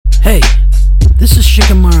This is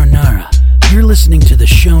Shikamaru Nara. You're listening to the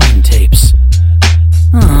Shonen Tapes.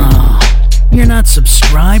 Oh, you're not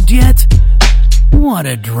subscribed yet? What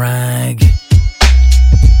a drag.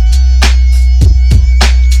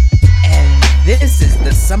 And this is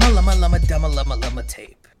the Summer Lumma Lumma Dumma Lumma Lumma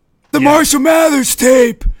tape. The Marshall Mathers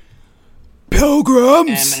tape.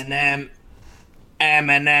 Pilgrims.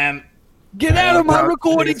 Eminem. Get out of my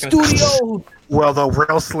recording studio. Will the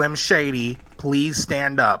real Slim Shady please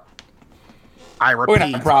stand up? I We're gonna have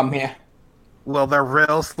repeat, a problem here. will the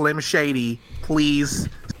real Slim Shady please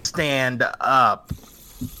stand up?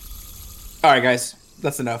 All right, guys,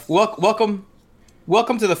 that's enough. Welcome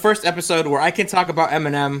to the first episode where I can talk about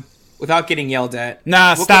Eminem without getting yelled at. Nah,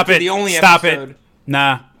 Welcome stop to it. The only Stop episode. it.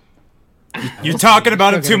 Nah. You're talking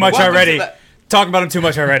about him too much Welcome to already. the- Talking about him too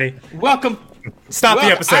much already. Welcome. Stop the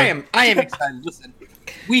episode. I am excited. Listen,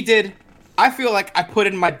 I feel like I put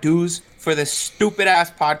in my dues for this stupid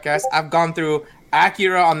ass podcast. I've gone through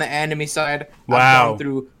Akira on the anime side. Wow. I've gone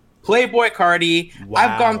through Playboy Cardi. Wow.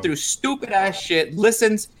 I've gone through stupid ass shit.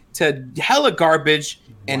 Listened to hella garbage,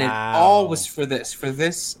 and it all was for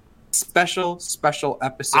this special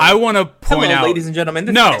episode. I want to point Hello, out, ladies and gentlemen.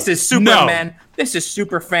 No, This is Superman. This is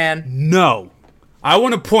Superfan. No. I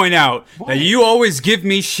want to point out that you always give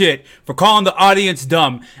me shit for calling the audience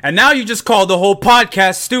dumb, and now you just called the whole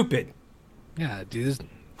podcast stupid. Yeah, dude.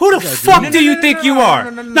 Who the fuck do you think you are?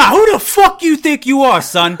 Nah, who the fuck you think you are,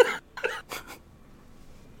 son?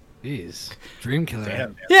 Jeez. Dream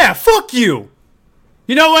Killer. Yeah, fuck you.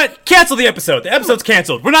 You know what? Cancel the episode. The episode's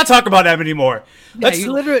canceled. We're not talking about M anymore. Yeah,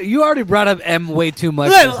 you already brought up M way too much.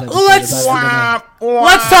 Let's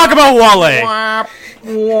talk about Wale.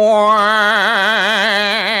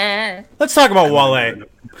 Let's talk about Wale.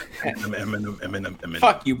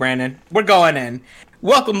 Fuck you, Brandon. We're going in.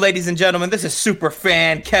 Welcome, ladies and gentlemen. This is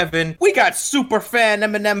Superfan Kevin. We got Superfan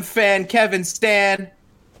Eminem fan Kevin Stan.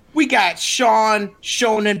 We got Sean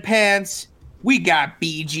Shonen Pants. We got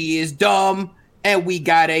BG is dumb, and we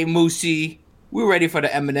got a Moosey. We're ready for the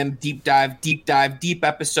Eminem deep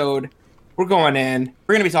episode. We're going in.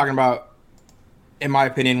 We're gonna be talking about, in my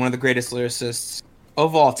opinion, one of the greatest lyricists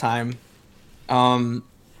of all time.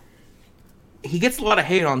 He gets a lot of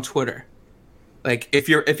hate on Twitter. Like, if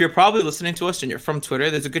you're probably listening to us and you're from Twitter,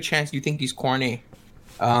 there's a good chance you think he's corny.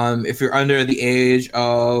 If you're under the age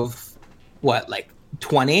of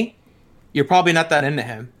 20, you're probably not that into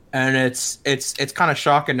him, and it's kind of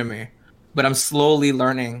shocking to me. But I'm slowly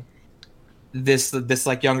learning this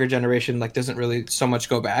like younger generation doesn't really so much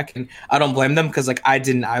go back, and I don't blame them because I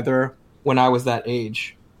didn't either when I was that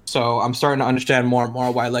age. So I'm starting to understand more and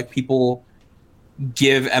more why people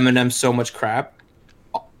give Eminem so much crap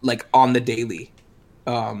on the daily.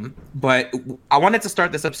 But I wanted to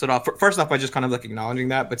start this episode off first off by just kind of acknowledging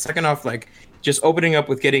that, but second off just opening up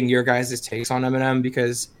with getting your guys' takes on Eminem,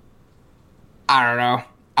 because I don't know.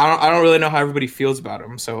 I don't really know how everybody feels about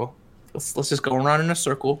him. So let's just go around in a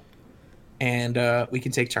circle and we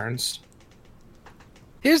can take turns.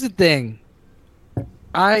 Here's the thing.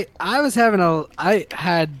 I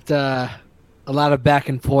had a lot of back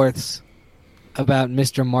and forths about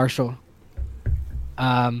Mr. Marshall.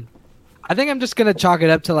 I think I'm just gonna chalk it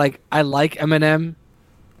up to I like Eminem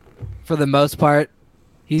for the most part.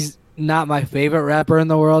 He's not my favorite rapper in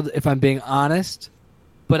the world, if I'm being honest,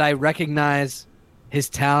 but I recognize his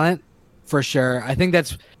talent for sure. I think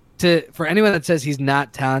that's for anyone that says he's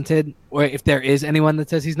not talented, or if there is anyone that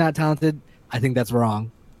says he's not talented, I think that's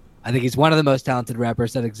wrong. I think he's one of the most talented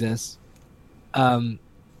rappers that exists.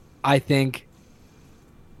 I think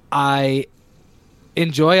I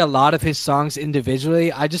enjoy a lot of his songs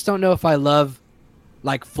individually. I just don't know if I love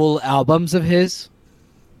full albums of his.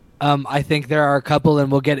 I think there are a couple, and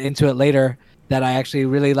we'll get into it later, that I actually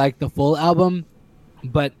really like the full album,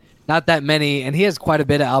 but not that many. And he has quite a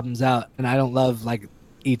bit of albums out, and I don't love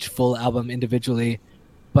each full album individually.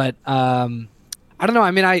 But I don't know.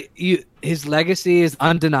 I mean, his legacy is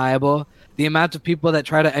undeniable. The amount of people that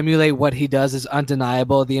try to emulate what he does is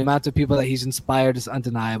undeniable. The amount of people that he's inspired is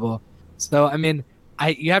undeniable. So, I mean,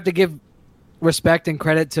 you have to give respect and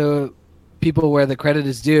credit to people where the credit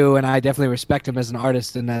is due, and I definitely respect him as an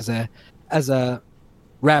artist and as a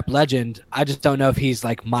rap legend. I just don't know if he's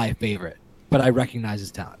my favorite, but I recognize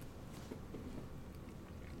his talent.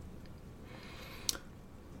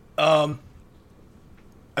 I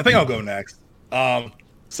think I'll go next.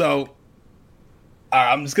 So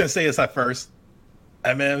I'm just gonna say this at first.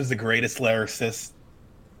 Eminem is the greatest lyricist,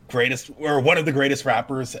 one of the greatest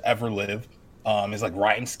rappers to ever live. His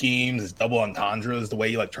rhyme schemes, his double entendres, the way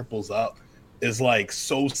he triples up is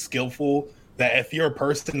so skillful that if you're a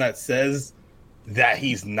person that says that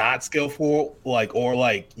he's not skillful, like, or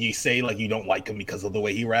like you say like you don't like him because of the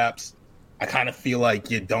way he raps, I kind of feel like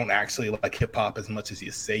you don't actually like hip hop as much as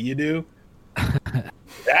you say you do.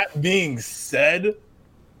 That being said,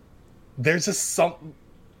 there's just some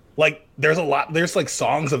like there's like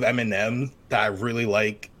songs of Eminem that I really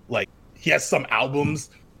like. Like he has some albums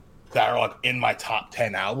that are like in my top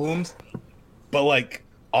 10 albums, but like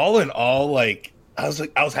all in all, like I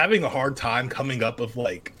was having a hard time coming up with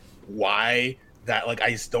like why that like I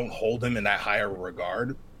just don't hold him in that higher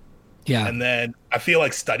regard. Yeah. And then I feel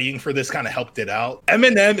like studying for this kind of helped it out.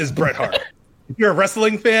 Eminem is Bret Hart. If you're a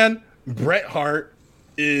wrestling fan, Bret Hart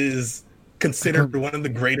is considered one of the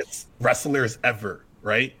greatest wrestlers ever,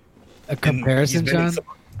 right? A comparison, John?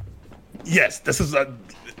 Yes, this is a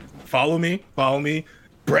follow me.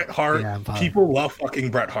 Bret Hart. Yeah, people love fucking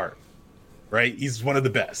Bret Hart, right? He's one of the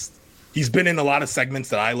best. He's been in a lot of segments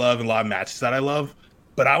that I love and a lot of matches that I love,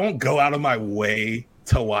 but I won't go out of my way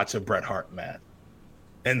to watch a Bret Hart match.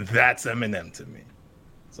 And that's Eminem to me.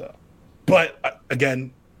 So, but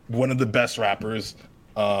again, one of the best rappers.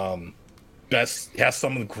 He has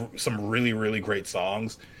some really, really great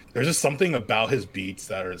songs. There's just something about his beats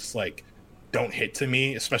that are just like don't hit to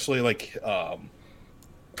me, especially like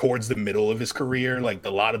towards the middle of his career. Like a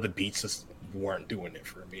lot of the beats just weren't doing it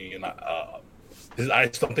for me, and I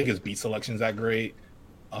just don't think his beat selection's that great.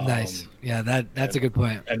 Nice, yeah, that's a good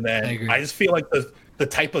point. And then I just feel like the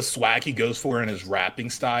type of swag he goes for in his rapping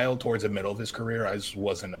style towards the middle of his career, I just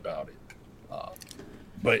wasn't about it.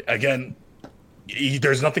 But again,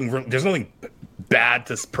 there's nothing bad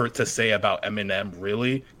to say about Eminem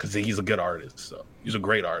really, because he's a good artist. So he's a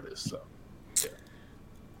great artist. So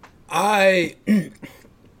I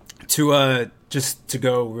just to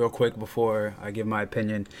go real quick before I give my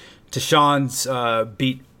opinion to Sean's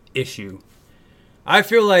beat issue. I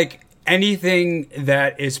feel like anything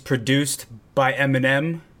that is produced by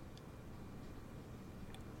Eminem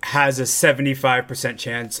has a 75%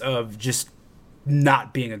 chance of just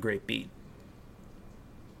not being a great beat.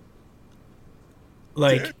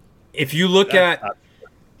 Like, if you look at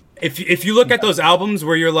if you look at those albums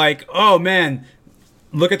where you're like, oh man,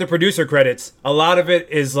 look at the producer credits, a lot of it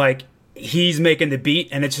is like he's making the beat,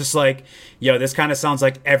 and it's just like, yo, this kind of sounds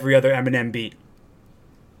like every other Eminem beat.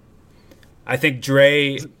 I think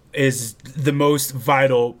Dre is the most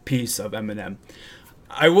vital piece of Eminem.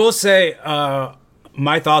 I will say,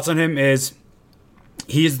 my thoughts on him is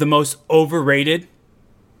he is the most overrated.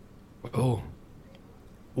 Oh.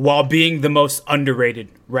 While being the most underrated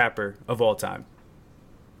rapper of all time.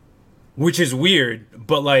 Which is weird,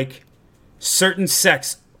 but like certain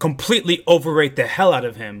sects completely overrate the hell out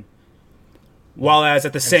of him. While as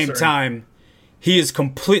at the same time, he is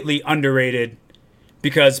completely underrated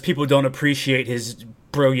because people don't appreciate his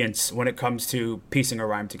brilliance when it comes to piecing a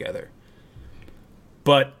rhyme together.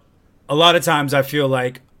 But a lot of times I feel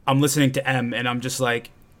like I'm listening to M and I'm just like,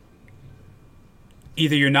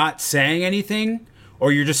 either you're not saying anything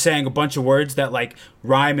or you're just saying a bunch of words that like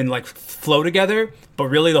rhyme and like flow together, but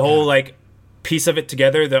really the whole like piece of it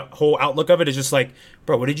together, the whole outlook of it is just like,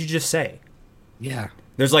 bro, what did you just say? Yeah.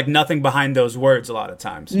 There's like nothing behind those words a lot of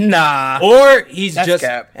times. Nah. Or he's That's just,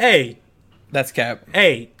 cap. hey, That's cap.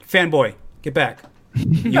 hey, fanboy, get back.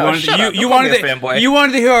 You No, wanted shut to, up. you Don't call me wanted a to, fanboy. you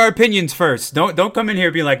wanted to hear our opinions first. Don't come in here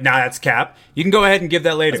being like, nah, that's cap. You can go ahead and give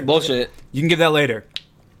that later. That's bullshit. You can give that later.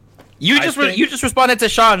 You just responded to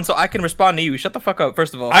Sean, so I can respond to you. Shut the fuck up,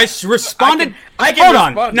 first of all. Responded. I can Hold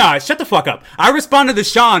respond. on. No, shut the fuck up. I responded to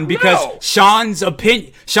Sean because No. Sean's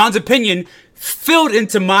opinion filled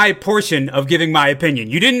into my portion of giving my opinion.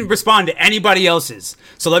 You didn't respond to anybody else's.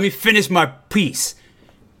 So let me finish my piece.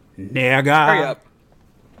 Nigga. Hurry up.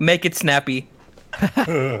 Make it snappy.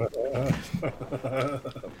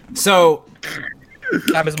 So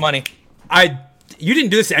Time is money. you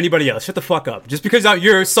didn't do this to anybody else. Shut the fuck up. Just because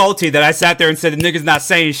you're salty that I sat there and said the nigga's not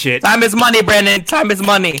saying shit. Time is money, Brandon. Time is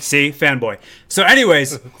money. See, fanboy. So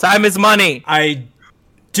anyways, Time is money. I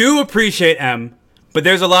do appreciate M, but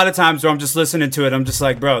there's a lot of times where I'm just listening to it. I'm just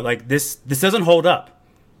like, bro, like this doesn't hold up.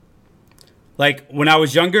 Like when I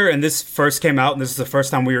was younger and this first came out, and this is the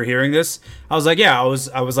first time we were hearing this, I was like, yeah, I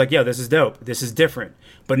was like, yeah, this is dope. This is different.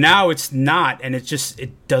 But now it's not, and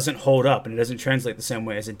it doesn't hold up, and it doesn't translate the same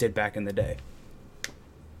way as it did back in the day.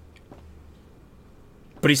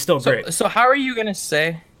 But he's still great. So how are you gonna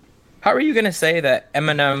say that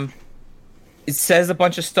Eminem it says a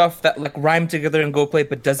bunch of stuff that like rhyme together and go play,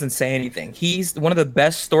 but doesn't say anything? He's one of the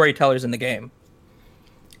best storytellers in the game.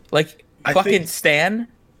 Like fucking Stan.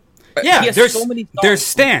 Yeah, he has there's so many songs. there's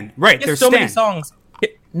Stan, right? He has There's so Stan. many songs.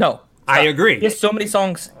 No, I agree. He has so many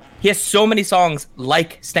songs. He has so many songs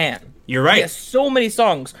like Stan. You're right. He has so many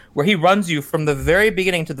songs where he runs you from the very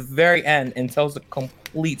beginning to the very end and tells a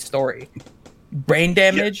complete story. Brain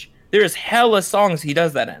Damage. There's hella songs he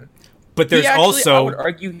does that in. But there's I also would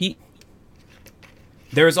argue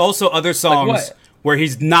there's also other songs what? where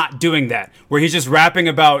he's not doing that, where he's just rapping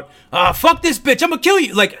about fuck this bitch, I'm gonna kill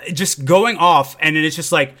you, like just going off, and then it's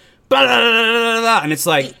just like blah, blah, blah, blah, blah, and it's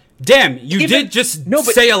like, damn, you did just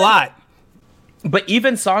say a lot. But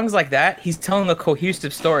even songs like that, he's telling a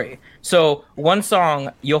cohesive story. So one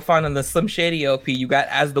song you'll find on the Slim Shady LP, you got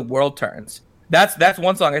As the World Turns. That's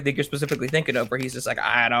one song I think you're specifically thinking of, where he's just like,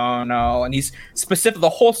 I don't know, and he's specific. The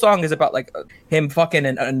whole song is about like him fucking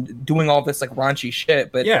and doing all this like raunchy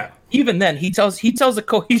shit. But yeah, even then, he tells a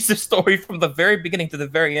cohesive story from the very beginning to the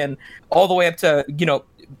very end, all the way up to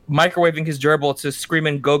microwaving his gerbil to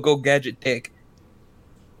screaming "Go Go Gadget Dick."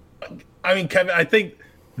 I mean, Kevin, I think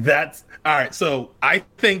that's all right. So I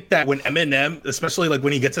think that when Eminem, especially like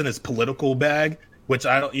when he gets in his political bag, which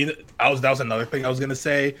that was another thing I was gonna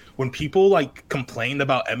say. When people like complained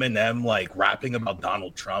about Eminem like rapping about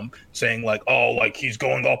Donald Trump, saying like, oh, like he's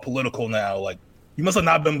going all political now, like you must have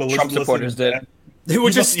not been Trump supporters did,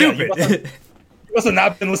 which is stupid. You must have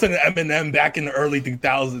not been listening to Eminem back in the early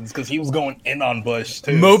 2000s because he was going in on Bush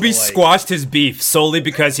too. Moby squashed his beef solely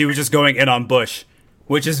because he was just going in on Bush,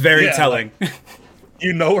 which is very telling. Like,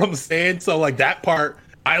 you know what I'm saying? So like that part,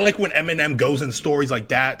 I like when Eminem goes in stories like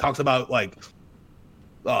that, talks about like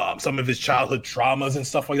some of his childhood traumas and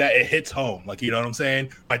stuff like that. It hits home, like, you know what I'm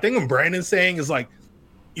saying? My thing when Brandon's saying is like,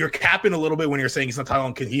 you're capping a little bit when you're saying he's not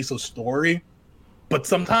telling a cohesive story, but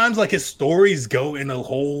sometimes like his stories go in a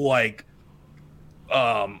whole like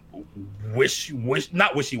not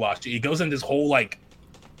wishy-washy. It goes in this whole like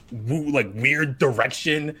weird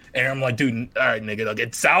direction, and I'm like, dude, all right, nigga, like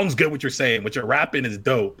it sounds good what you're saying, what you're rapping is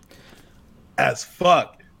dope as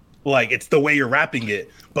fuck. Like it's the way you're rapping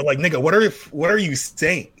it, but like, nigga, what are you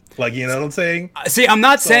saying? Like, you know what I'm saying? See, I'm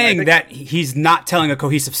not saying that he's not telling a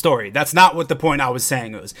cohesive story. That's not what the point I was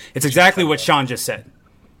saying was. It's exactly what Sean just said.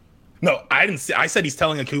 No, I didn't say. I said he's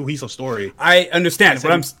telling a cohesive story. I understand.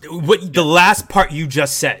 What the last part you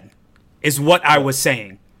just said is what I was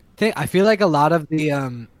saying. I feel like a lot of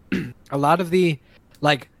the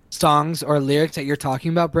like songs or lyrics that you're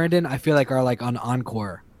talking about, Brandon, I feel like are like on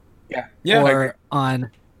Encore. Yeah. Or on,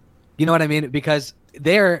 you know what I mean? Because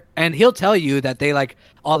and he'll tell you that they like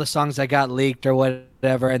all the songs that got leaked or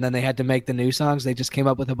whatever, and then they had to make the new songs. They just came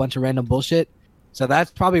up with a bunch of random bullshit. So that's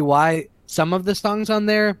probably why some of the songs on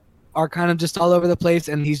there are kind of just all over the place,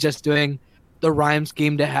 and he's just doing the rhyme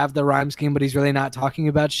scheme to have the rhyme scheme, but he's really not talking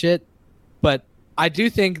about shit. But I do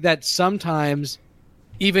think that sometimes,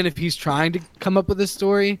 even if he's trying to come up with a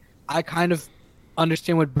story, I kind of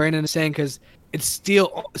understand what Brandon is saying, because it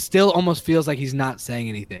still almost feels like he's not saying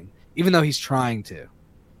anything, even though he's trying to.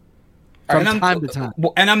 From time to time.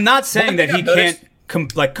 And I'm not saying that he can't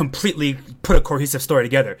completely put a cohesive story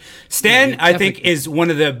together. Stan, I think, is one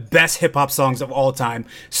of the best hip-hop songs of all time.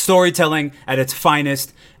 Storytelling at its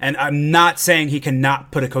finest, and I'm not saying he cannot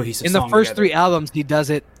put a cohesive song together. In the first 3 albums, he does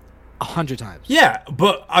it 100 times. Yeah,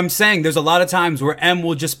 but I'm saying there's a lot of times where M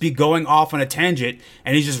will just be going off on a tangent,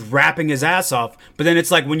 and he's just rapping his ass off. But then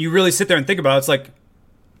it's like, when you really sit there and think about it, it's like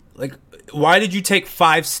why did you take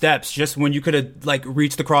 5 steps just when you could have like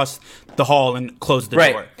reached across the hall and closed the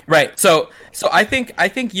door? Right. So I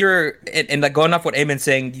think you're, and like going off what Eamon's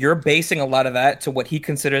saying, you're basing a lot of that to what he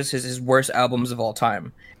considers his worst albums of all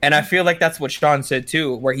time. And I feel like that's what Sean said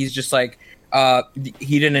too, where he's just like,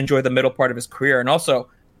 he didn't enjoy the middle part of his career, and also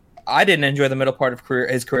I didn't enjoy the middle part of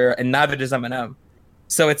his career, and neither does Eminem.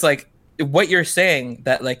 So it's like, what you're saying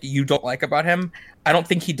that like you don't like about him, I don't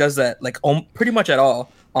think he does that like pretty much at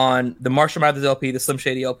all on the Marshall Mathers LP, the Slim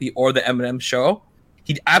Shady LP, or the Eminem Show.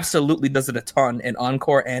 He absolutely does it a ton in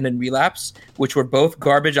Encore and in Relapse, which were both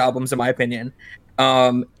garbage albums in my opinion.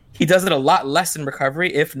 He does it a lot less in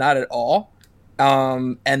Recovery, if not at all.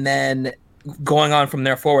 And then going on from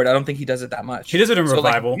there forward, I don't think he does it that much. He does it in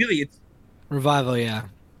Revival. Like, really, Revival, yeah.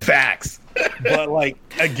 Facts. But like,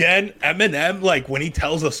 again, Eminem, like when he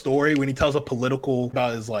tells a story, when he tells a political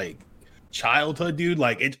about his like childhood, dude,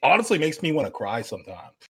 like it honestly makes me want to cry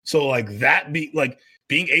sometimes. So like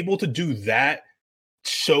being able to do that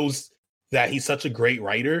shows that he's such a great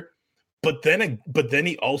writer. But then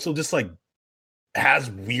he also just like has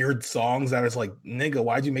weird songs that is like, nigga,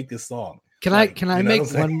 why'd you make this song? Can I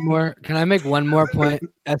make one more point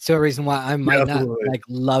as to a reason why I might not like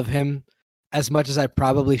love him as much as I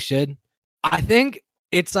probably should? I think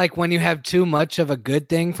it's like when you have too much of a good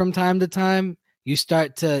thing from time to time, you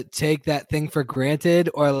start to take that thing for granted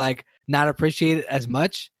or like not appreciate it as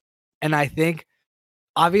much. And I think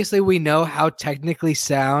obviously we know how technically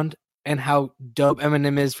sound and how dope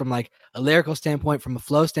Eminem is from like a lyrical standpoint, from a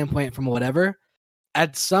flow standpoint, from whatever,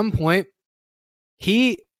 at some point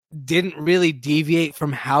he didn't really deviate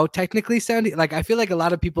from how technically sounding. Like I feel like a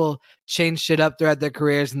lot of people change shit up throughout their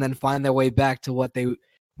careers and then find their way back to what they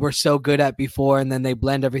were so good at before, and then they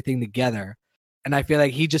blend everything together. And I feel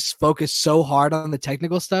like he just focused so hard on the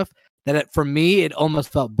technical stuff that for me it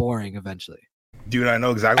almost felt boring eventually. Dude, I know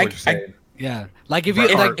exactly what you're saying. Yeah, like if you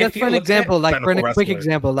like, just for an example, like for a quick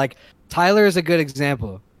example, like Tyler is a good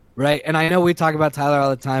example, right? And I know we talk about Tyler all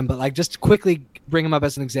the time, but like just quickly bring him up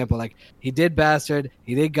as an example. Like he did Bastard,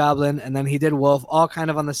 he did Goblin, and then he did Wolf, all kind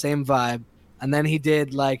of on the same vibe. And then he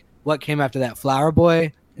did like what came after that, Flower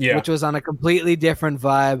Boy, which was on a completely different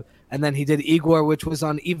vibe. And then he did Igor, which was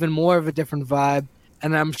on even more of a different vibe.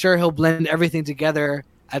 And I'm sure he'll blend everything together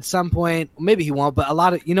at some point. Maybe he won't, but a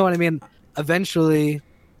lot of, you know what I mean? Eventually,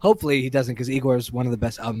 hopefully he doesn't, because Igor is one of the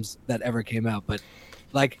best albums that ever came out. But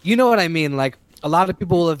like, you know what I mean? Like a lot of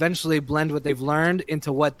people will eventually blend what they've learned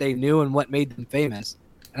into what they knew and what made them famous.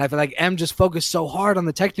 And I feel like M just focused so hard on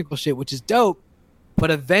the technical shit, which is dope. But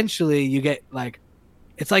eventually you get like,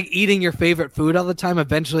 it's like eating your favorite food all the time.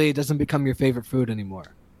 Eventually it doesn't become your favorite food anymore.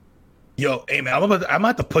 Yo, hey man, I'm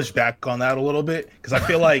about to push back on that a little bit, because I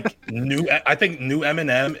feel like I think new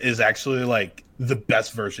Eminem is actually like the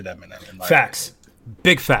best version of Eminem. In my Facts.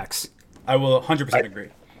 Big facts. I will 100% agree.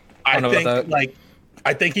 I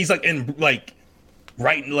think he's like in like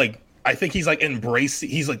right like I think he's like embracing.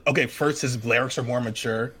 He's like, okay, first his lyrics are more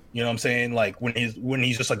mature. You know what I'm saying? Like when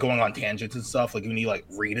he's just like going on tangents and stuff. Like when you like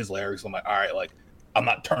read his lyrics, I'm like, all right, like I'm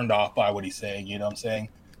not turned off by what he's saying. You know what I'm saying?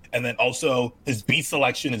 And then also his beat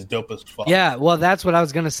selection is dope as fuck. Yeah, well, that's what I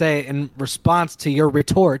was gonna say in response to your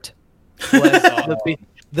retort. Was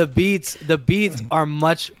the beats are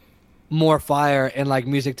much more fire in like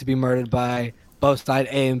Music to Be Murdered By, both side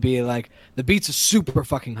A and B. Like the beats are super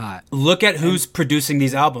fucking hot. Look at who's producing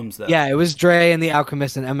these albums, though. Yeah, it was Dre and The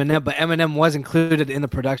Alchemist and Eminem, but Eminem was included in the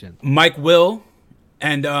production. Mike Will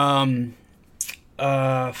and who's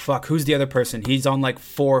the other person? He's on like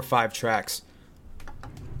 4 or 5 tracks.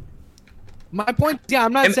 My point, yeah,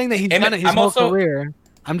 I'm not saying that he's done it his whole career.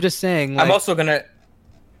 I'm just saying. Like, I'm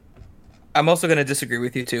also gonna disagree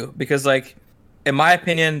with you too, because like, in my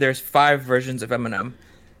opinion, there's 5 versions of Eminem.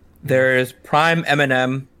 There's Prime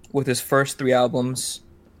Eminem with his first 3 albums.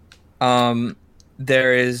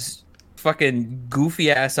 There is fucking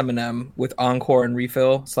goofy ass Eminem with Encore and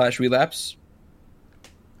Refill / Relapse.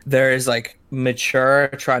 There is like mature,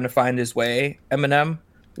 trying to find his way Eminem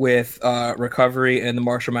with Recovery and the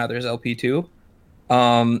Marshall Mathers LP2.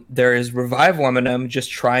 There is Revival Eminem, just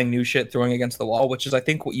trying new shit, throwing against the wall, which is I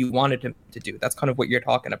think what you wanted him to do. That's kind of what you're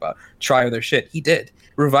talking about. Try other shit. He did.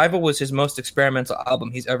 Revival was his most experimental album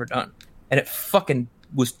he's ever done, and it fucking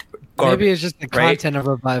was garbage. Maybe it's just the content of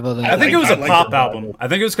Revival. I think it was a pop album. I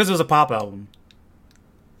think it was because it was a pop album.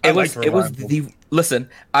 Listen,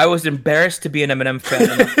 I was embarrassed to be an Eminem fan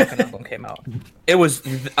when that fucking album came out. It was,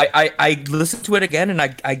 I listened to it again and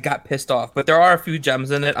I got pissed off, but there are a few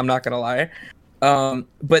gems in it, I'm not gonna lie.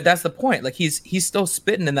 But that's the point. Like he's still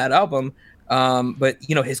spitting in that album. But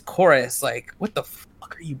you know, his chorus, like, what the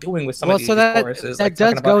fuck are you doing with some of these choruses? That like,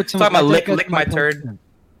 does go to talking about lick my turd.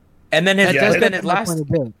 And then his last,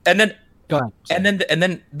 and then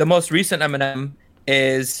the most recent Eminem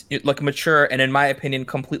is like mature and in my opinion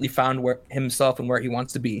completely found himself and where he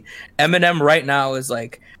wants to be. Eminem right now is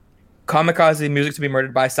like Kamikaze, Music to Be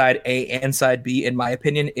Murdered By side A and side B, in my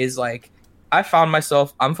opinion, is like, I found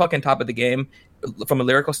myself, I'm fucking top of the game from a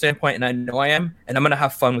lyrical standpoint, and I know I am, and I'm gonna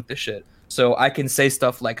have fun with this shit. So I can say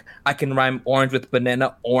stuff like, I can rhyme orange with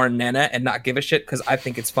banana or nana and not give a shit because I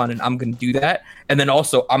think it's fun and I'm gonna do that. And then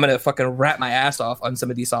also I'm gonna fucking rap my ass off on some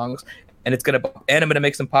of these songs, and I'm gonna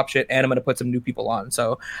make some pop shit, and I'm gonna put some new people on.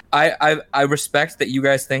 So I respect that you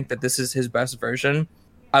guys think that this is his best version.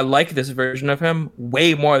 I like this version of him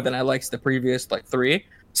way more than I liked the previous like 3.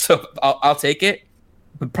 So I'll take it.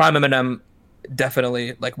 But Prime Eminem,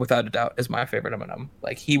 definitely, like without a doubt, is my favorite Eminem.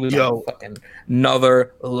 Like he was on fucking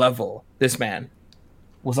another level. This man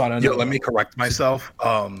was on another level. Let me correct myself.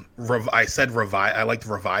 I said I liked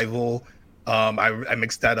Revival. I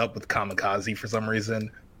mixed that up with Kamikaze for some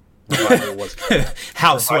reason. Revival was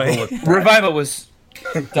Houseway. Revival was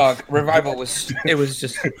dog. Revival was. It was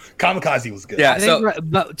just Kamikaze was good. Yeah.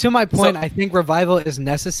 But to my point, I think Revival is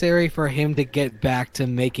necessary for him to get back to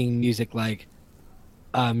making music like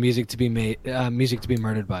music to be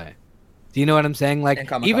murdered by. Do you know what I'm saying? Like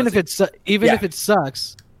even if it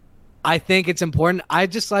sucks, I think it's important. I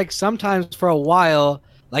just like sometimes for a while,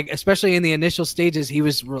 like especially in the initial stages, he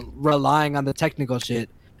was relying on the technical shit,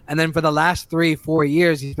 and then for the last 3-4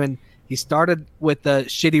 years, he's He started with the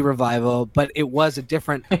shitty revival, but it was a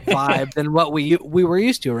different vibe than what we were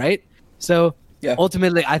used to, right? So Yeah.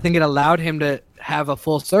 ultimately, I think it allowed him to have a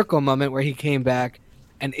full circle moment where he came back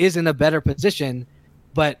and is in a better position.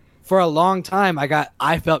 But for a long time,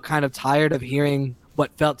 I felt kind of tired of hearing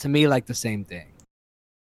what felt to me like the same thing.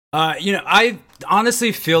 I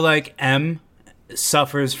honestly feel like M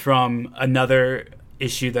suffers from another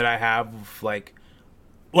issue that I have with, like,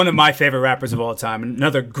 one of my favorite rappers of all time,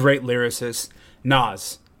 another great lyricist,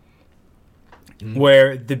 Nas,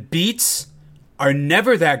 where the beats are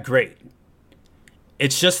never that great.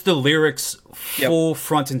 It's just the lyrics full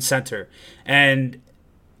front and center. And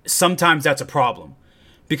sometimes that's a problem.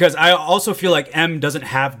 Because I also feel like M doesn't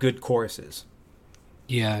have good choruses.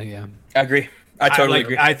 Yeah. I agree. I totally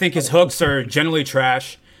agree. I think his hooks are generally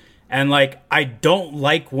trash. And, like, I don't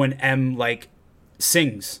like when M, like,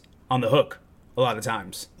 sings on the hook a lot of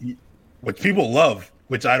times. Which people love,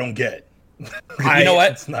 which I don't get. You know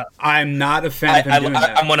what? It's not. I'm not a fan of him doing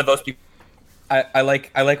that. I'm one of those people. I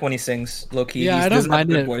like when he sings low key. Yeah, He I don't doesn't have a mind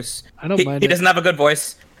good it. voice. I don't mind He it. doesn't have a good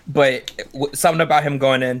voice, but something about him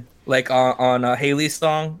going in, like on Haley's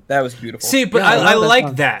song, that was beautiful. See, but Yeah, I I love that like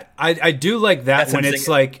song. that. I do like that That's when him it's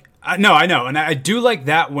singing. like... No, I know. And I do like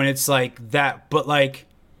that when it's like that. But, like...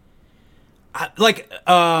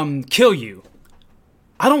 Kill You.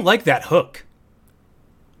 I don't like that hook.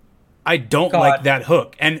 I don't God. like that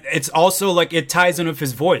hook. And it's also, like, it ties in with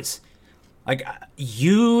his voice. Like,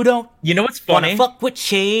 you don't You know what's wanna funny? fuck with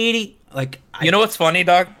Shady. Like, You know what's funny,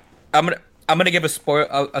 dog? I'm gonna give a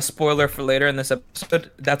spoiler for later in this episode.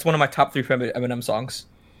 That's one of my top 3 favorite Eminem songs.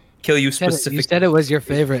 Kill You You specifically. said it was your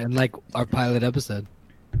favorite in like our pilot episode.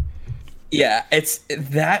 Yeah, it's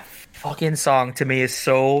that fucking song to me is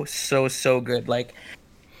so good. Like,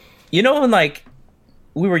 you know when like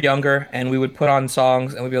we were younger and we would put on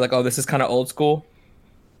songs and we'd be like, "Oh, this is kind of old school."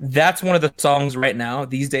 That's one of the songs right now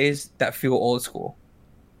these days that feel old school.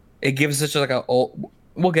 It gives such like a old.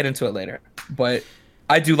 We'll get into it later, but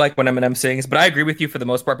I do like when Eminem sings. But I agree with you for the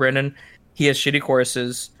most part, Brandon. He has shitty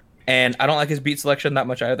choruses, and I don't like his beat selection that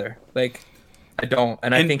much either. Like, I don't,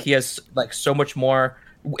 and I think he has like so much more.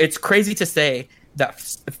 It's crazy to say that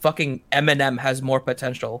fucking Eminem has more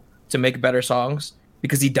potential to make better songs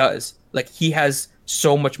because he does. Like, he has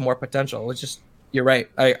so much more potential. It's just, you're right.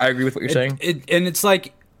 I agree with what you're saying. And it's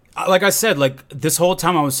like I said, like, this whole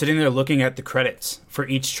time I was sitting there looking at the credits for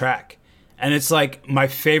each track. And it's like my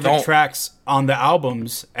favorite tracks on the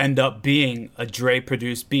albums end up being a Dre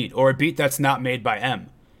produced beat or a beat that's not made by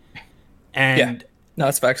M. And Yeah. No,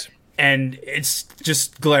 that's facts. and it's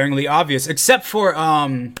just glaringly obvious, except for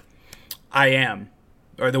I Am,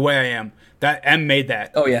 or The Way I Am. That M made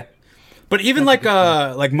that. Oh, yeah. But even like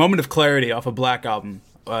Moment of Clarity off a Black album,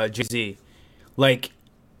 Jay-Z, like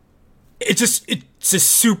it's a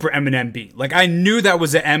super Eminem beat. Like, I knew that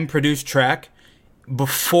was an M produced track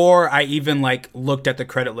before I even like looked at the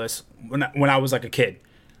credit list when I was like a kid.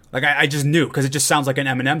 Like, I just knew because it just sounds like an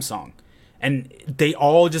Eminem song, and they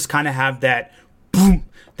all just kind of have that boom,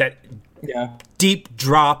 that Yeah. deep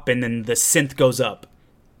drop, and then the synth goes up.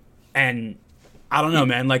 And I don't know,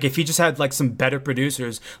 man. Like, if he just had like some better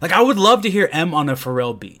producers, like, I would love to hear M on a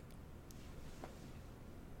Pharrell beat.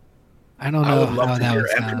 I don't I know would how love to that hear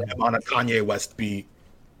would sound. Eminem on a Kanye West beat.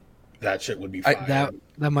 That shit would be fire.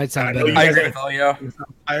 That might sound I know better. you I guys agree like with all you.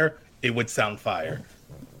 fire. It would sound fire.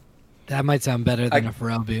 That might sound better than a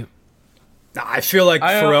Pharrell beat. Nah, I feel like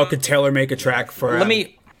I, Pharrell could tailor make a track for. Let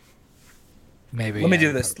me Maybe. let me yeah.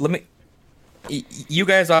 do this. You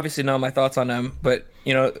guys obviously know my thoughts on him, but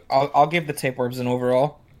you know, I'll give the Tapeworms an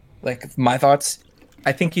overall, like, my thoughts.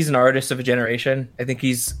 I think he's an artist of a generation. I think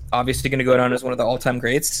he's obviously going to go down as one of the all-time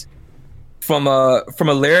greats. From a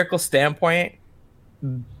lyrical standpoint,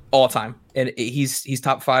 all time, and he's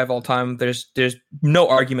top 5 all time. There's no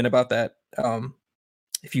argument about that.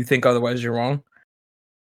 If you think otherwise, you're wrong.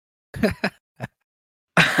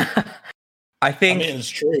 I think. it's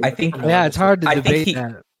true. I think. Yeah, it's hard to I think debate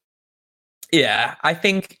that. Yeah, I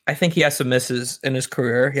think he has some misses in his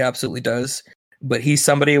career. He absolutely does. But he's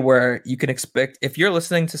somebody where you can expect, if you're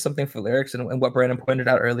listening to something for lyrics and what Brandon pointed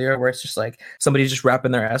out earlier, where it's just like somebody just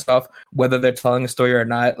rapping their ass off, whether they're telling a story or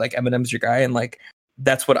not, like, Eminem's your guy. And like,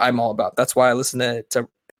 that's what I'm all about. That's why I listen to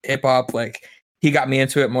hip hop. Like, he got me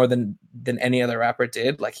into it more than any other rapper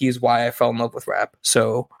did. Like, he's why I fell in love with rap.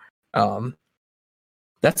 So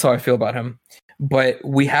that's how I feel about him. But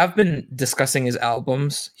we have been discussing his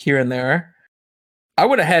albums here and there. I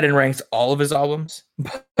went ahead and ranked all of his albums,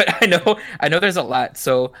 but I know there's a lot.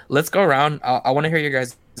 So let's go around. I want to hear your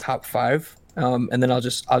guys' top 5, and then I'll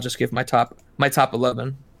just give my top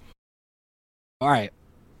 11. All right.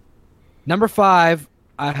 Number 5,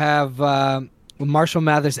 I have Marshall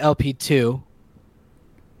Mathers LP 2.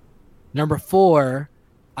 Number 4,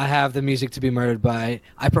 I have The Music to Be Murdered By.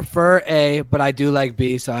 I prefer A, but I do like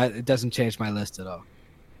B, so it doesn't change my list at all.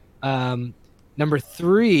 Number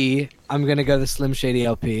 3, I'm going to go the Slim Shady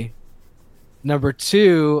LP. Number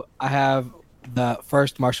 2, I have the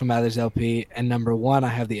first Marshall Mathers LP. And number 1, I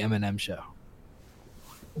have the Eminem Show.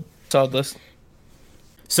 Solid list.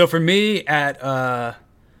 So for me, at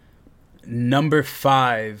number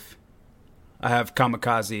 5, I have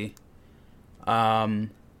Kamikaze.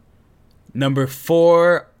 Number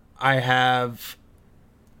 4, I have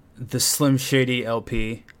the Slim Shady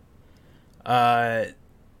LP.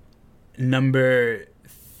 Number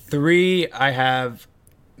 3, I have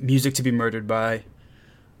Music to Be Murdered By.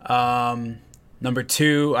 Number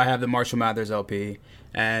 2, I have the Marshall Mathers LP.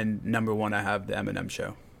 And number 1, I have the Eminem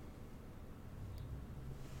Show.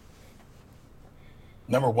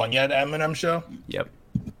 Number 1, you had Eminem Show? Yep.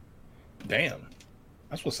 Damn.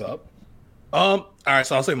 That's what's up. All right,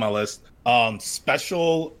 so I'll say my list. I'll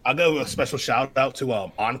go with a special shout out to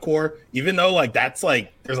Encore. Even though like that's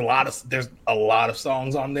like there's a lot of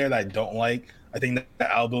songs on there that I don't like. I think that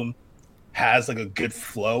the album has like a good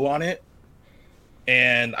flow on it.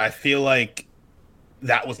 And I feel like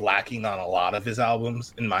that was lacking on a lot of his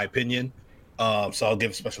albums, in my opinion. So I'll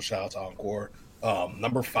give a special shout out to Encore.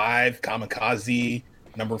 Number 5, Kamikaze.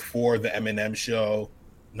 Number 4, The Eminem Show.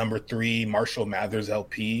 Number 3, Marshall Mathers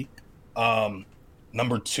LP.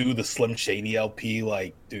 Number 2, the Slim Shady LP.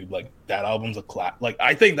 Like, dude, like that album's a class. Like,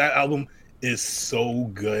 I think that album is so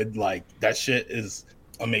good. Like, that shit is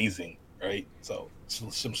amazing, right? So,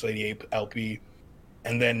 Slim Shady LP.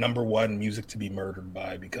 And then number 1, Music to Be Murdered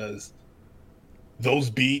By, because those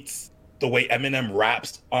beats, the way Eminem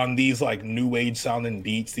raps on these like new age sounding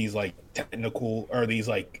beats, these like technical or these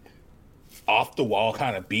like off the wall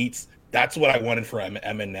kind of beats, that's what I wanted for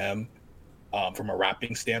Eminem. From a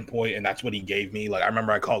rapping standpoint, and that's what he gave me. Like, I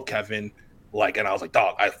remember I called Kevin, like, and I was like,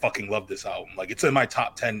 dog, I fucking love this album. Like, it's in my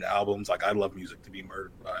top 10 albums. Like, I love Music to Be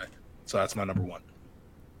Murdered By. So that's my number 1.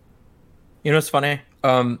 You know what's funny?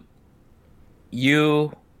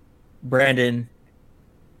 You, Brandon,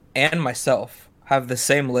 and myself have the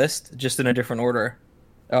same list, just in a different order.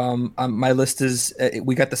 My list is,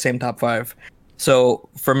 we got the same top 5. So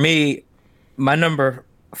for me, my number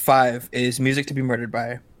 5 is Music to Be Murdered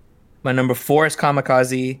By. My number 4 is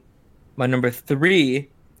Kamikaze. My number 3,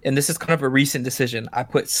 and this is kind of a recent decision, I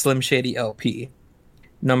put Slim Shady LP.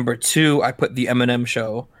 Number 2, I put the Eminem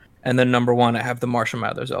Show. And then number 1, I have the Marshall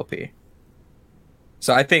Mathers LP.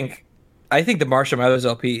 So I think the Marshall Mathers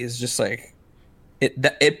LP is just like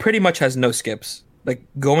it pretty much has no skips. Like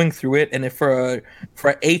going through it, and if for an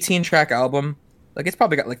 18-track album, like it's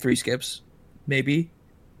probably got like 3 skips, maybe.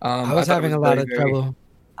 I was having a lot of trouble.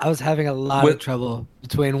 I was having a lot of trouble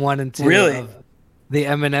between 1 and 2 of the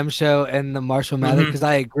Eminem Show and the Marshall Mathers, because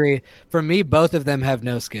I agree. For me, both of them have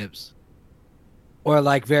no skips, or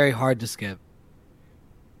like very hard to skip.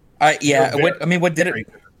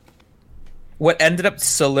 What ended up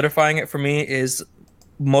solidifying it for me is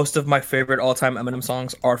most of my favorite all-time Eminem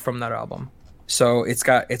songs are from that album. So it's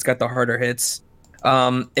got the harder hits.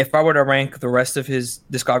 If I were to rank the rest of his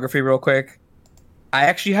discography real quick, I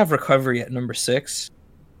actually have Recovery at number 6.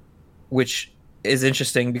 Which is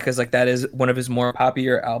interesting because like that is one of his more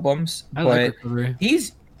popular albums. I like Recovery.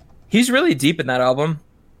 He's really deep in that album.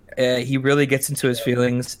 He really gets into his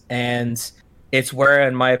feelings, and it's where,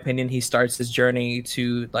 in my opinion, he starts his journey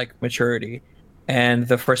to like maturity. And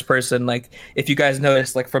the first person, like if you guys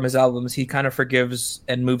notice, like from his albums, he kind of forgives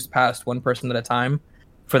and moves past one person at a time.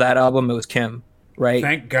 For that album, it was Kim, right?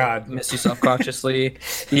 Thank God. Miss You Self-Consciously.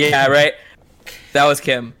 Yeah, right. That was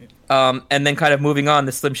Kim. And then kind of moving on,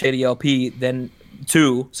 the Slim Shady LP, then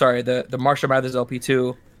the Marshall Mathers LP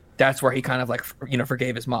 2, that's where he kind of like,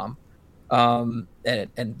 forgave his mom. And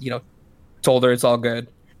told her it's all good.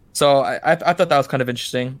 So I thought that was kind of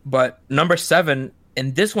interesting. But number 7,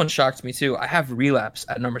 and this one shocked me too, I have Relapse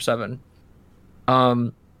at number 7.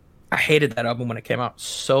 I hated that album when it came out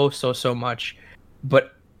so much.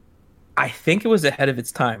 But I think it was ahead of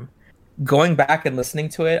its time. Going back and listening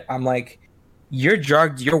to it, I'm like, you're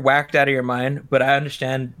drugged, you're whacked out of your mind, but I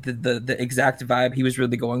understand the exact vibe he was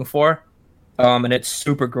really going for. And it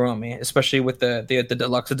super grew on me, especially with the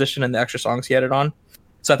deluxe edition and the extra songs he added on.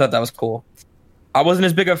 So I thought that was cool. I wasn't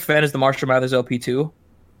as big of a fan as the Marshall Mathers LP 2,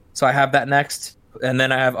 so I have that next. And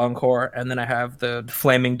then I have Encore, and then I have the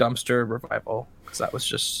Flaming Dumpster Revival, because that was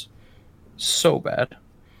just so bad.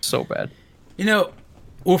 So bad.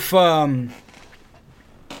 With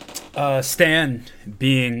Stan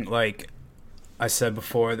being, like I said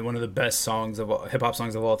before, one of the best hip hop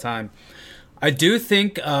songs of all time, I do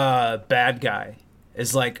think Bad Guy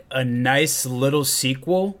is like a nice little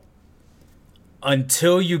sequel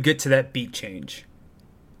until you get to that beat change.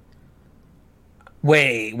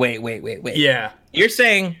 Wait. Yeah. You're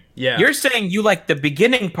saying Yeah. you're saying you like the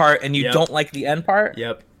beginning part and you Yep. don't like the end part?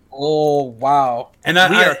 Yep. Oh wow. And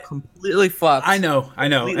we are completely fucked. I know,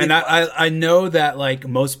 Completely and I know that like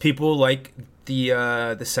most people like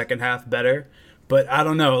the second half better, but I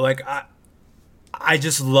don't know. Like I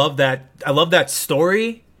just love that. I love that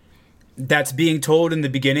story that's being told in the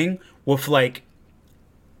beginning with like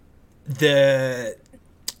the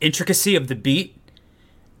intricacy of the beat,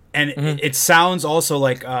 and it sounds also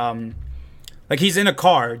like he's in a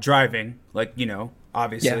car driving, like, you know,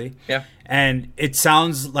 obviously. Yeah. And it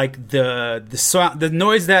sounds like the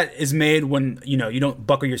noise that is made when, you know, you don't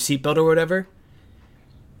buckle your seatbelt or whatever.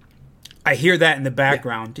 I hear that in the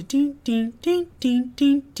background. Ding, ding, ding, ding,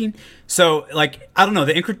 ding, ding. So, like, I don't know,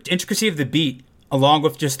 the intricacy of the beat, along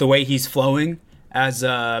with just the way he's flowing as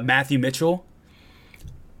Matthew Mitchell,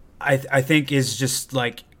 I think is just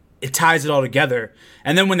like, it ties it all together.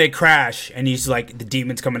 And then when they crash and he's like, the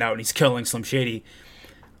demon's coming out and he's killing Slim Shady,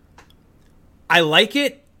 I like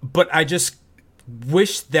it, but I just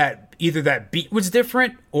wish that either that beat was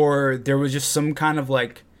different or there was just some kind of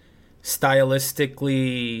like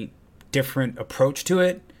stylistically different approach to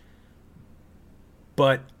it.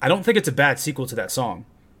 But I don't think it's a bad sequel to that song,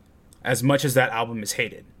 as much as that album is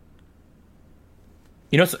hated.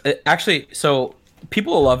 You know, actually, so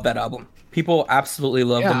people love that album. People absolutely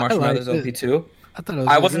love the Marshall I Mathers liked LP it. too. I thought it was.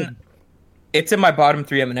 I really wasn't. good. It's in my bottom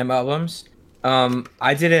 3 Eminem albums.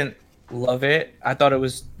 I didn't love it. I thought it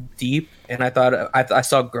was deep, and I thought I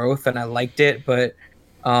saw growth, and I liked it. But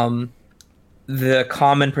the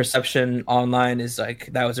common perception online is like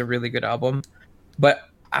that was a really good album. But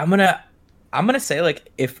I'm gonna say, like,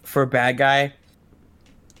 if for Bad Guy,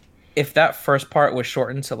 if that first part was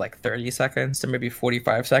shortened to like 30 seconds to maybe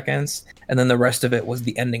 45 seconds, and then the rest of it was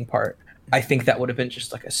the ending part, I think that would have been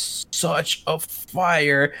just like such a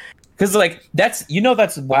fire. Because like that's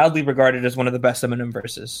wildly regarded as one of the best Eminem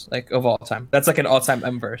verses like of all time. That's like an all-time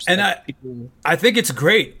M verse. And like, I think it's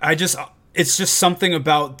great. It's just something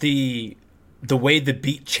about the way the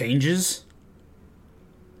beat changes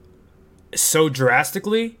so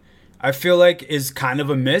drastically, I feel like is kind of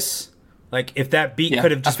a miss. Like if that beat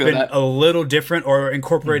could have just been a little different or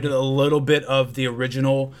incorporated a little bit of the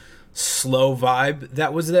original slow vibe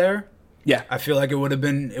that was there. Yeah, I feel like it would have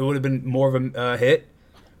been more of a hit.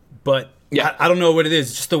 But yeah, I don't know what it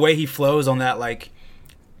is. Just the way he flows on that, like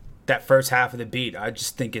that first half of the beat, I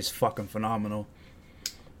just think is fucking phenomenal.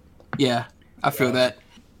 Yeah, I feel that.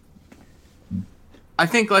 I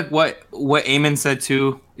think like what Eamon said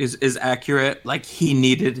too is accurate. Like he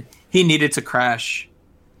needed to crash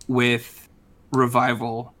with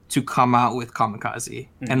Revival to come out with Kamikaze.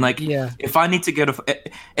 And like if I need to get a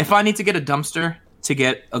dumpster to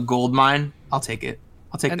get a gold mine, I'll take it.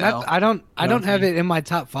 I'll take that. I don't have it in my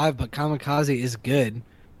top 5, but Kamikaze is good,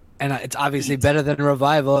 and it's obviously better than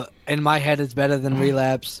Revival. In my head, it's better than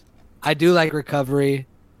Relapse. I do like Recovery,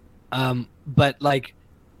 but like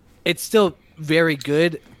it's still very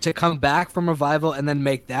good. To come back from Revival and then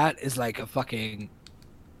make that is like a fucking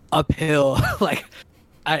uphill. Like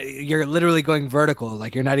you're literally going vertical.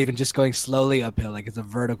 Like you're not even just going slowly uphill. Like it's a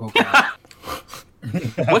vertical climb.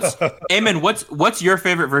 What's your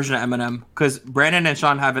favorite version of Eminem? Because Brandon and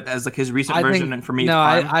Sean have it as like his recent version, and for me,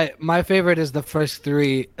 my favorite is the first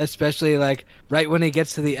 3, especially like right when he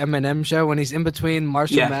gets to the Eminem show, when he's in between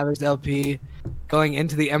Marshall Mathers LP, going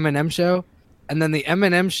into the Eminem show, and then the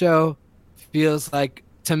Eminem show feels like,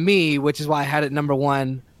 to me, which is why I had it number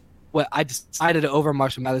 1. What I decided over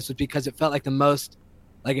Marshall Mathers was because it felt like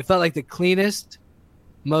the cleanest,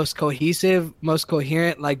 most cohesive, most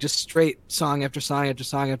coherent, like just straight song after song after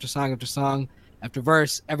song after song after song after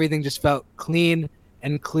verse. Everything just felt clean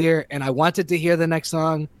and clear, and I wanted to hear the next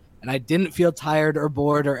song, and I didn't feel tired or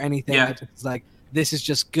bored or anything. I just was like, this is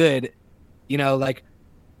just good. You know, like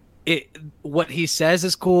what he says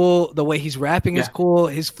is cool, the way he's rapping is cool,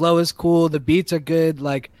 his flow is cool, the beats are good,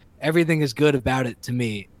 like everything is good about it to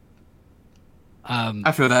me.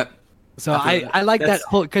 I feel that. So I like that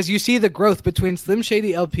whole, because you see the growth between Slim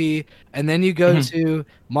Shady LP and then you go to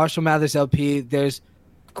Marshall Mathers LP. There's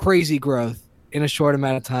crazy growth in a short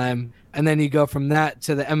amount of time, and then you go from that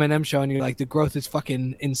to the Eminem show, and you're like, the growth is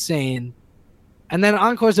fucking insane. And then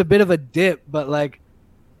Encore's a bit of a dip, but like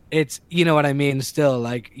it's, you know what I mean. Still,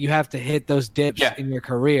 like you have to hit those dips in your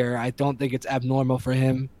career. I don't think it's abnormal for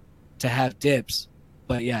him to have dips,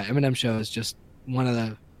 but yeah, Eminem show is just one of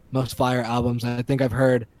the most fire albums I think I've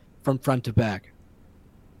heard from front to back.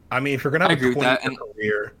 I mean, if you're gonna have a 20-year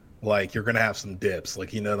career, like you're gonna have some dips.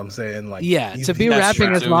 Like, you know what I'm saying? Like, Yeah, he's- to be that's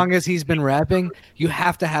rapping true. as long as he's been rapping, you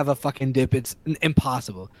have to have a fucking dip. It's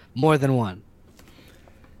impossible. More than one.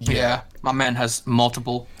 Yeah, my man has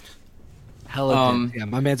multiple. Hella dips. Yeah,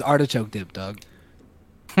 my man's artichoke dip, dog.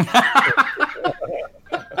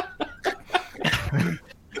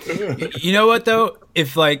 You know what though?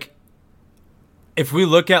 If we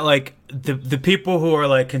look at like the people who are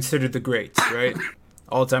like considered the greats, right?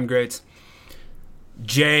 All time greats.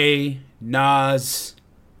 Jay, Nas,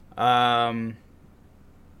 I'm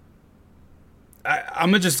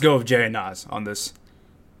gonna just go with Jay and Nas on this.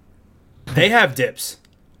 They have dips,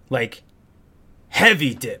 like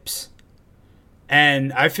heavy dips,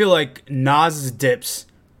 and I feel like Nas's dips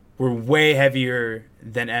were way heavier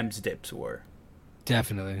than M's dips were,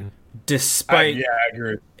 Definitely. despite yeah, I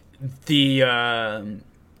agree.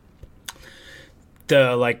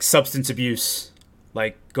 the like substance abuse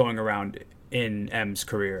like going around in M's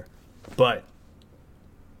career. But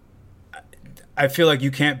I feel like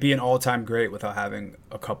you can't be an all-time great without having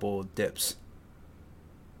a couple dips.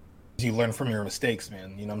 You learn from your mistakes,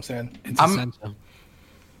 man. You know what I'm saying? It's I'm- essential.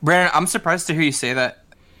 Brandon, I'm surprised to hear you say that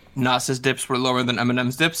Nas's dips were lower than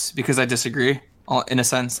Eminem's dips because I disagree. In a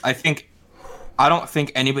sense, I don't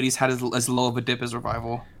think anybody's had as low of a dip as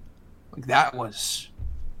Revival. Like that was.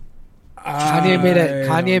 Kanye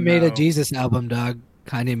made a know. Jesus album, dog.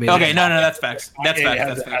 Kanye made. Okay, it. no, that's facts. That's It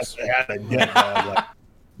facts. That's facts. had a dip, dog. Like,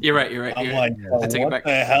 You're right. I'm You're like, right. I take it what back.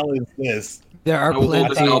 the hell is this? There are We'll plenty.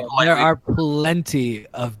 listen up politely. There are plenty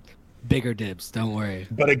of bigger dips. Don't worry.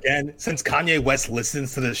 But again, since Kanye West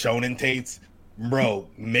listens to the Shonen tapes, bro,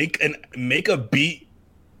 make a beat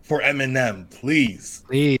for Eminem, please.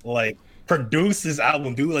 Please. Like, produce this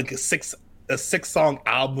album. Do like a six song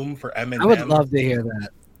album for Eminem. I would love to hear that.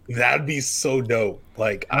 That'd be so dope.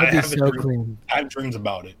 Like, That would I be have so a dream. clean. I have dreams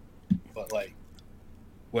about it, but like,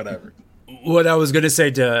 whatever. What I was gonna say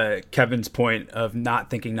to Kevin's point of not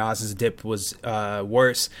thinking Nas's dip was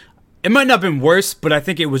worse. It might not have been worse, but I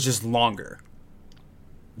think it was just longer.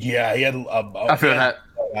 Yeah, he had. I feel that.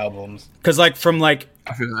 albums. Cause like from like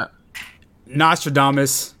I feel that.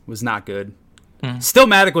 Nostradamus was not good.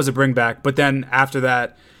 Stillmatic was a bring back, but then after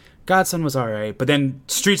that, Godson was alright. But then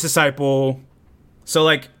Street's Disciple, so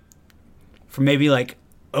like from maybe like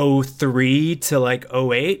 03 to like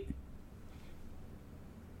 08,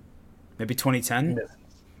 maybe 2010.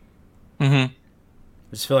 Mm-hmm. I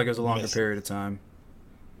just feel like it was a longer Yes. period of time.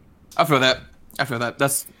 I feel that.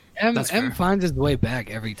 That's M That's fair. finds his way back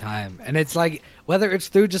every time, and it's like whether it's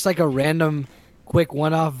through just like a random, quick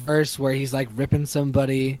one-off verse where he's like ripping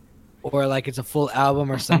somebody, or like it's a full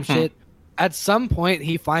album or some shit. At some point,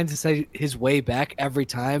 he finds his way back every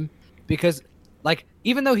time because, like,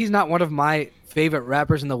 even though he's not one of my favorite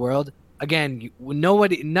rappers in the world, again,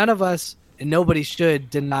 none of us and nobody should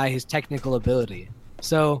deny his technical ability.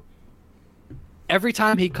 So every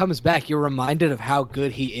time he comes back, you're reminded of how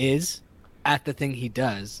good he is at the thing he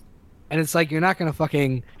does. And it's like, you're not going to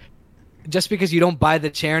fucking... Just because you don't buy the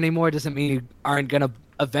chair anymore doesn't mean you aren't going to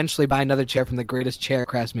eventually buy another chair from the greatest chair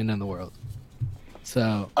craftsman in the world.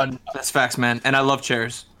 So, that's facts, man. And I love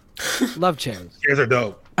chairs. love chairs. Chairs are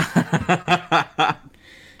dope.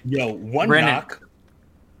 Yo, one Brandon. knock.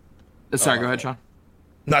 Sorry, go ahead, Sean.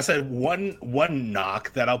 No, I said one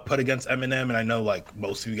knock that I'll put against Eminem, and I know like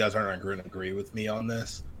most of you guys aren't going to agree with me on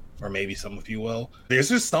this, or maybe some of you will. There's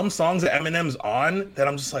just some songs that Eminem's on that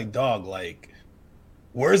I'm just like, dog, like,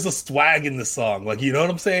 where's the swag in the song? Like, you know what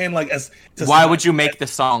I'm saying? Like, Why would you make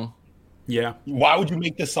this song? Yeah. Why would you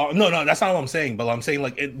make this song? No, that's not what I'm saying. But I'm saying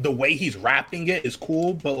like the way he's rapping it is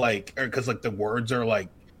cool, but like, because like the words are like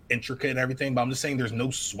intricate and everything. But I'm just saying there's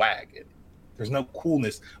no swag. There's no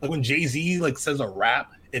coolness. Like when Jay-Z like says a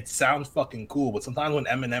rap, it sounds fucking cool. But sometimes when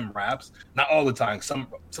Eminem raps, not all the time.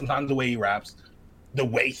 Sometimes the way he raps, the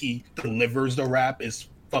way he delivers the rap is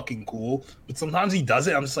fucking cool. But sometimes he does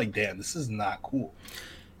it. I'm just like, damn, this is not cool.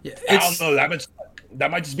 Yeah, I don't know. That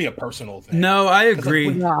might just be a personal thing. No, I 'Cause, like, agree.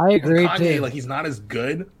 when- No, I agree Kanye, too. like he's not as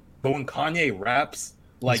good, but when Kanye raps,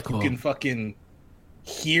 like cool. you can fucking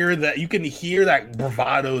hear that. You can hear that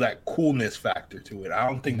bravado, that coolness factor to it. I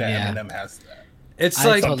don't think that Yeah. Eminem has that. It's I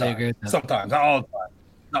like totally agree with that. Sometimes, not all the time.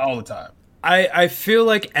 Not all the time. I feel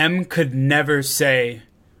like M could never say,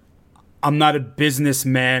 I'm not a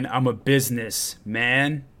businessman, I'm a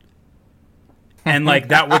businessman. And like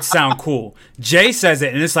that would sound cool. Jay says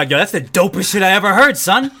it and it's like, yo, that's the dopest shit I ever heard,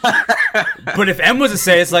 son. But if M was to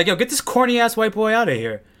say it, it's like, yo, get this corny ass white boy out of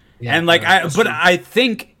here. Yeah, and like that's true. I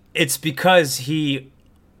think it's because he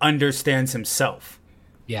understands himself.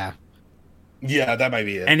 Yeah. Yeah, that might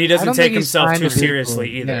be it. And he I doesn't don't take think he's himself trying too to be seriously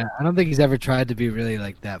cool. either. Yeah, I don't think he's ever tried to be really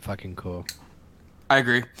like that fucking cool. I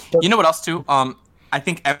agree. You know what else too? I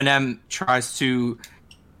think Eminem tries to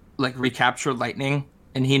like recapture Lightning,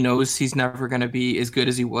 and he knows he's never gonna be as good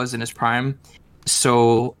as he was in his prime.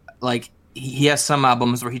 So like he has some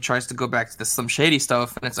albums where he tries to go back to the Slim Shady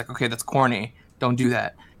stuff, and it's like, okay, that's corny. Don't do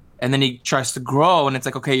that. And then he tries to grow, and it's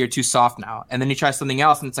like, okay, you're too soft now. And then he tries something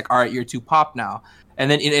else, and it's like, all right, you're too pop now. And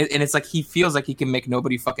then and it's like he feels like he can make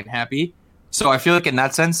nobody fucking happy. So I feel like in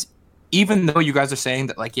that sense, even though you guys are saying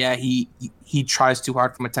that, like, yeah, he tries too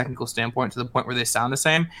hard from a technical standpoint to the point where they sound the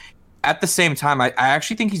same. At the same time, I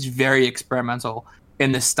actually think he's very experimental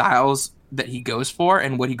in the styles that he goes for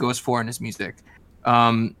and what he goes for in his music.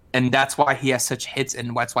 And that's why he has such hits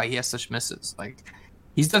and that's why he has such misses. Like,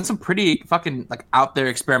 he's done some pretty fucking like out there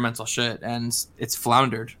experimental shit, and it's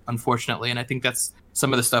floundered, unfortunately. And I think that's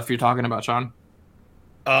some of the stuff you're talking about, Sean.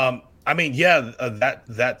 I mean, yeah,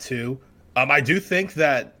 that too. I do think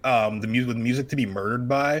that the music to be murdered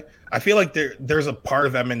by, I feel like there's a part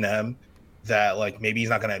of Eminem that like maybe he's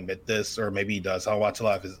not going to admit this, or maybe he does. I'll watch a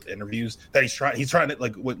lot of his interviews that he's trying to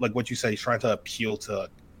like what you say, he's trying to appeal to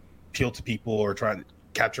people or trying to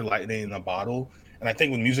capture lightning in a bottle. And I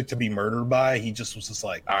think with music to be murdered by, he just was just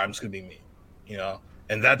like, all right, I'm just gonna be me, you know.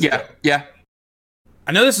 And that's yeah.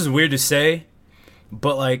 I know this is weird to say,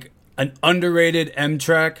 but like an underrated M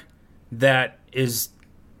track that is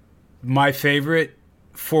my favorite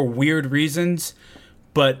for weird reasons,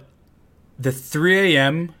 but the 3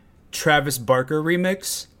 a.m. Travis Barker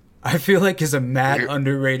remix, I feel like is a mad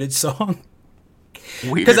underrated song.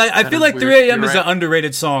 Because I feel like 3 a.m. is an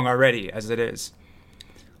underrated song already as it is.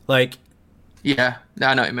 Like, yeah,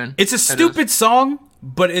 I know what you mean. It's a stupid song,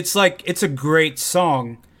 but it's like it's a great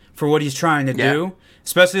song for what he's trying to do.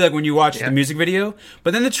 Especially like when you watch the music video.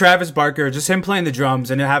 But then the Travis Barker, just him playing the drums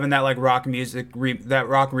and having that like rock music, that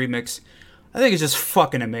rock remix, I think it's just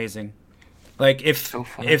fucking amazing. Like if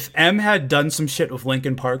M had done some shit with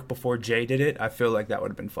Linkin Park before Jay did it, I feel like that would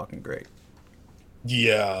have been fucking great.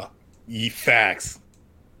 Yeah, facts.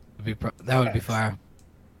 That would be fire.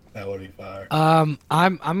 That would be fire. I'm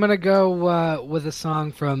gonna go with a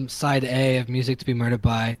song from side A of Music to be Murdered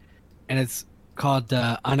by, and it's called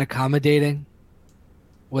 "Unaccommodating"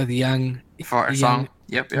 with young song.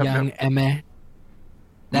 Yep. Emma.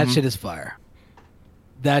 That shit is fire.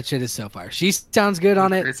 That shit is so fire. She sounds good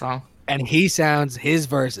on it. Great song. And his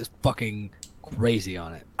verse is fucking crazy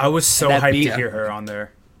on it. I was so hyped to hear her on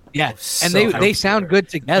there. Yeah, and they sound good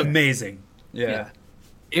together. Amazing. Yeah.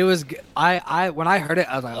 It was. I when I heard it,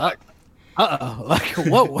 I was like, like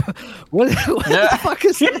whoa, what the fuck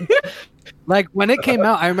is that? Like when it came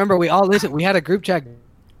out, I remember we all listened. We had a group chat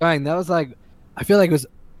going. That was like, I feel like it was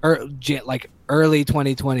early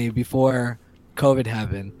 2020 before COVID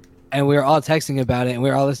happened, and we were all texting about it, and we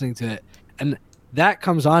were all listening to it, and that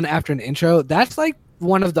comes on after an intro. That's like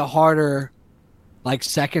one of the harder, like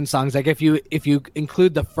second songs. Like if you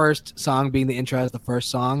include the first song being the intro as the first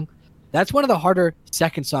song, that's one of the harder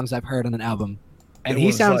second songs I've heard on an album. And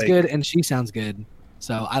he sounds good, and she sounds good.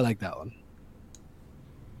 So I like that one.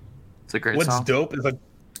 It's a great song. What's dope is like,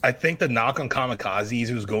 I think the knock on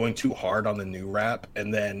Kamikazes was going too hard on the new rap,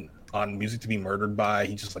 and then on Music to be Murdered by,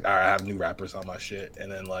 he just like, all right, I have new rappers on my shit,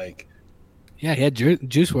 and then like, yeah, he had Juice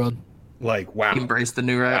WRLD. Like, wow, he embraced the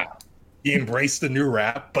new rap. Wow. He embraced the new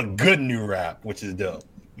rap, but good new rap, which is dope.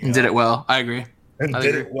 And did it well. I agree. And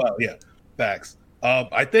did it well. Yeah, facts.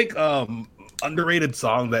 I think underrated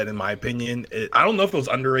song that, in my opinion, I don't know if it was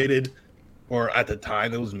underrated or at the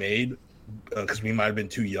time it was made because we might have been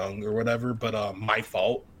too young or whatever. But My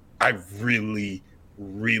Fault, I really,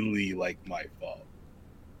 really like My Fault.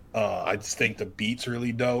 I just think the beat's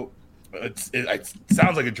really dope. It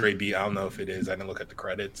sounds like a Dre beat. I don't know if it is. I didn't look at the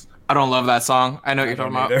credits. I don't love that song. I know what you're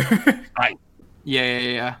talking about.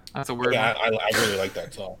 Yeah. That's a weird. Yeah, I really like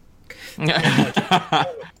that song.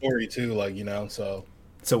 Story too, like, you know. So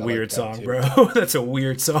it's a weird song, bro. That's a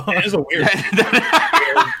weird song. It is a weird.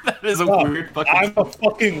 That is a weird fucking. I'm a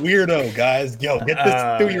fucking weirdo, guys. Yo, get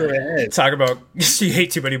this through your head. Talk about she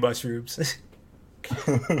ate too many mushrooms.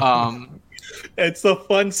 It's a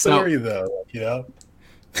fun story though, you know.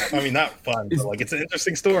 I mean, not fun, but like it's an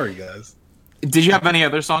interesting story, guys. Did you have any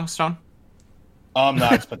other songs, Sean? No,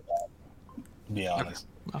 I just put that. To be honest,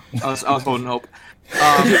 I was holding hope.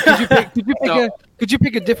 Could you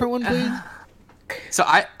pick a different one, please? So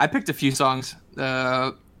I picked a few songs.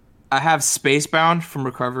 I have Spacebound from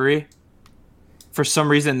Recovery. For some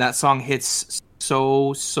reason, that song hits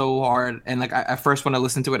so hard, and like at first when I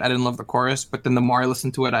listened to it, I didn't love the chorus, but then the more I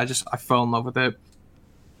listened to it, I fell in love with it.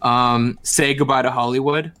 Say Goodbye to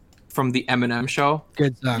Hollywood from the Eminem Show.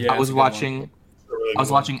 Good song. Yeah, I was watching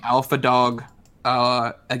Alpha Dog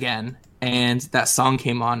again, and that song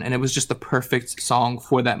came on, and it was just the perfect song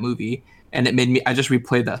for that movie. And it made me. I just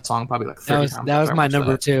replayed that song probably like 30 times. That was after I my watched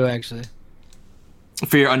number that. 2, actually.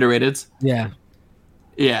 For your underrateds. Yeah.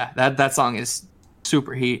 Yeah, that song is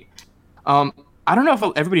super heat. I don't know if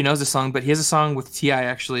everybody knows this song, but he has a song with T.I.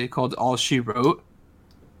 actually called "All She Wrote."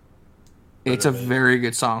 It's a very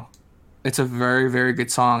good song. It's a very, very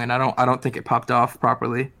good song, and I don't think it popped off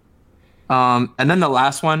properly. And then the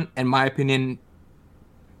last one, in my opinion,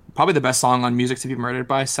 probably the best song on "Music to Be Murdered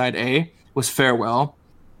By" side A was "Farewell,"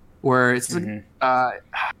 where it's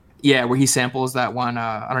where he samples that one.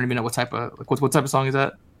 I don't even know what type of what type of song is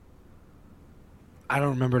that. I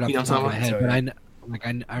don't remember it off You know the top of my what head, I'm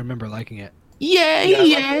but I remember liking it.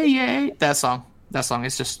 Yeah. That song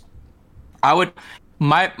is just.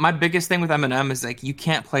 My biggest thing with Eminem is like you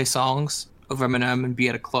can't play songs of Eminem and be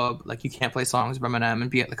at a club. Like you can't play songs of Eminem and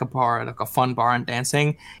be at like a bar, like a fun bar and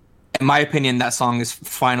dancing. In my opinion, that song is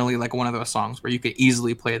finally like one of those songs where you could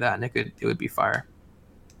easily play that and it would be fire.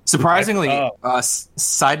 Surprisingly,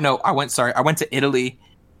 side note, I went to Italy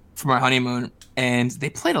for my honeymoon, and they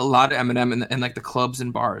played a lot of Eminem in like the clubs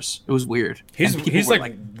and bars. It was weird. He's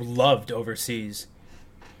like loved overseas.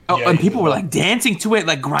 And people were like dancing to it,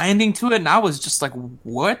 like grinding to it, and I was just like,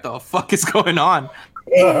 "What the fuck is going on?"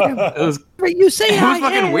 It was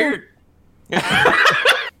fucking weird.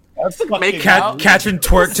 That's fucking Catching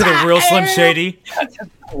twerk to the real Slim Shady.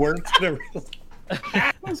 Work to the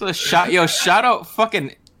real. So shout out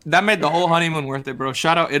fucking. That made the whole honeymoon worth it, bro.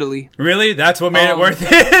 Shout out Italy. Really? That's what made it worth it?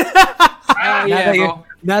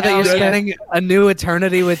 Now that you're spending a new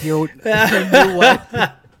eternity with your new wife.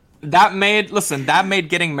 That made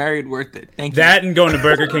getting married worth it. Thank you. That and going to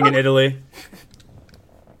Burger King in Italy.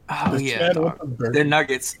 Oh yeah, dog. They're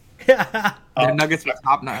nuggets. Their nuggets were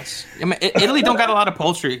top notch. I mean, Italy don't got a lot of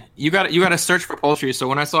poultry. You got to search for poultry. So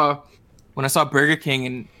when I saw Burger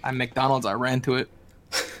King and McDonald's, I ran to it.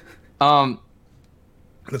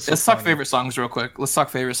 Let's talk favorite songs real quick. Let's talk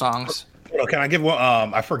favorite songs. Oh, can I give one?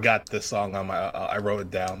 I forgot this song on my. I wrote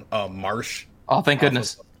it down. Marsh. Oh, thank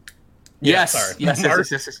goodness. Yes. Yes.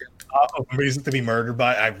 Reason to Be Murdered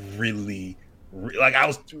By. I really like. I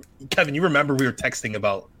was Kevin. You remember we were texting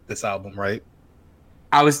about this album, right?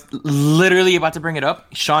 I was literally about to bring it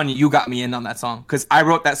up. Sean, you got me in on that song because I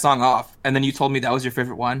wrote that song off, and then you told me that was your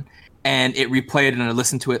favorite one, and it replayed, and I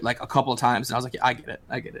listened to it like a couple of times, and I was like, yeah,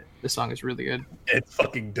 I get it. This song is really good. It's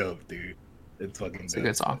fucking dope, dude. It's a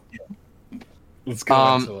good song. Yeah. Let's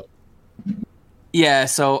go into it. Yeah,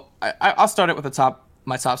 so I'll start it with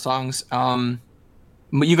my top songs.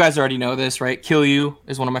 You guys already know this, right? "Kill You"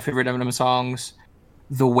 is one of my favorite Eminem songs.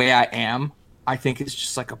 "The Way I Am," I think is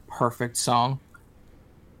just like a perfect song.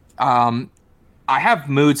 I have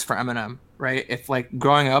moods for Eminem, right? If like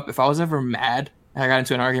growing up, if I was ever mad and I got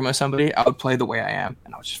into an argument with somebody, I would play "The Way I Am"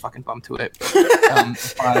 and I would just fucking bump to it.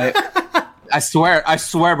 I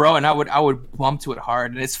swear, bro, and I would bump to it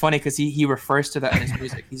hard. And it's funny because he refers to that in his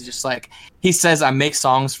music. He's just like, he says, I make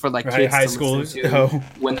songs for like kids high to schoolers.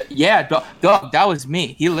 Dog, that was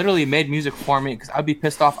me. He literally made music for me because I'd be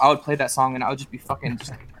pissed off. I would play that song and I would just be fucking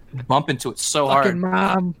just bumping to it so hard.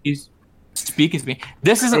 Mom. He's speaking to me.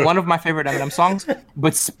 This isn't one of my favorite Eminem songs,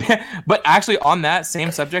 but actually on that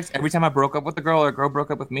same subject, every time I broke up with a girl or a girl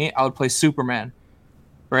broke up with me, I would play Superman.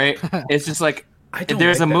 Right? It's just like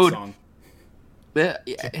there's a mood. Song. Yeah,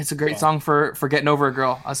 it's a great song for getting over a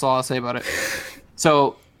girl. That's all I'll say about it.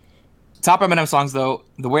 So, top Eminem songs though: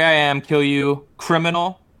 "The Way I Am," "Kill You,"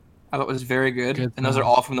 "Criminal," I thought was very good, and those are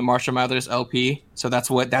all from the Marshall Mathers LP. So that's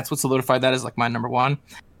what solidified that as like my number one.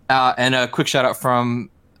 And a quick shout out from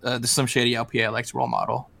the Slim Shady LP. I liked "Role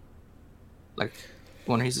Model," like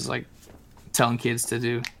when he's just like telling kids to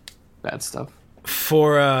do bad stuff.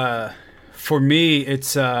 For me,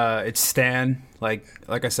 it's Stan. Like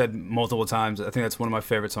I said multiple times, I think that's one of my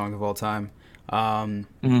favorite songs of all time.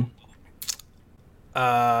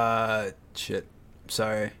 Shit.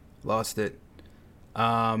 Sorry. Lost it.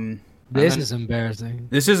 This is embarrassing.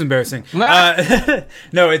 This is embarrassing.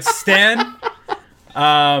 No, it's Stan.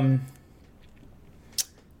 God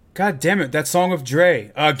damn it. That song of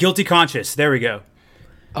Dre. Guilty Conscious. There we go.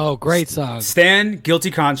 Oh, great song. Stan, Guilty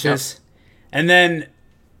Conscious. Yep. And then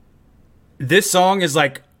this song is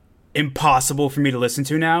like impossible for me to listen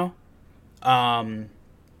to now. But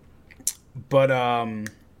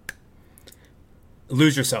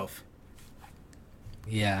Lose Yourself.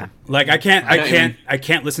 Yeah. Like I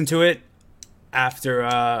can't listen to it after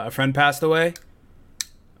a friend passed away.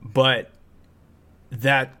 But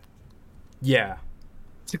that, yeah.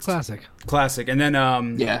 It's a classic. Classic. And then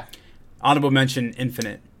honorable mention,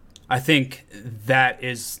 Infinite. I think that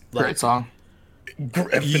is like great song.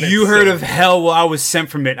 Infinite You heard Sin. of hell while I was sent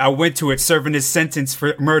from it. I went to it serving his sentence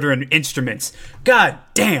for murdering instruments. God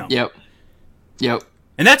damn. Yep.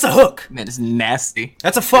 And that's a hook. Man, it's nasty.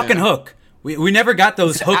 That's a fucking hook. We never got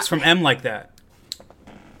those hooks from M like that.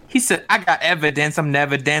 He said, "I got evidence. I'm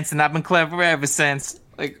never dancing. I've been clever ever since."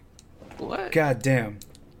 Like, what? God damn. Go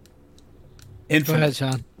Infinite. ahead,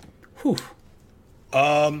 Sean. Whew.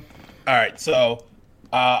 All right, so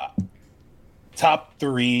top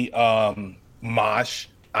 3 Mosh.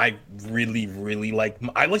 I really like.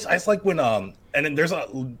 I just like when and then there's a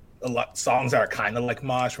lot songs that are kind of like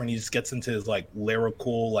Mosh when he just gets into his like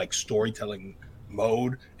lyrical like storytelling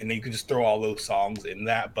mode, and then you can just throw all those songs in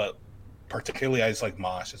that. But particularly, I just like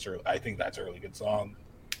Mosh. I think that's a really good song.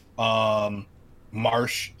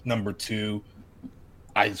 Marsh number 2.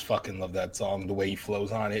 I just fucking love that song. The way he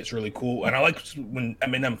flows on it, it's really cool. And I like when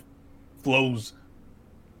Eminem flows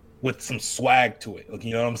with some swag to it. Like,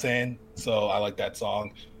 you know what I'm saying? So I like that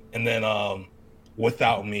song. And then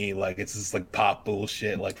Without Me, like it's just like pop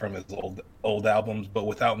bullshit, like from his old albums. But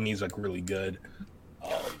Without Me is like really good.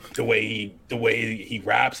 The way he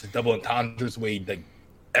raps, the double entendres, the way he, like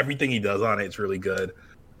everything he does on it's really good.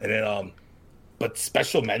 And then but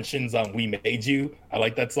special mentions on We Made You. I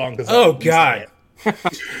like that song because Oh God.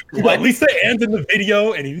 Lisa Ann's in the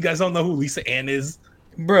video, and if you guys don't know who Lisa Ann is,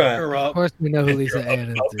 look Bruh. her Of up. course, we know who If Lisa you're Ann is.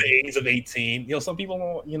 above the age of 18. You know, some people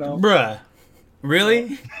don't, you know. Bruh.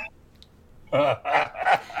 Really?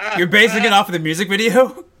 You're basing it off of the music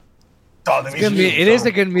video? Dog, the It's good music it is a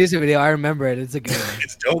song. good music video. I remember it. It's a good one.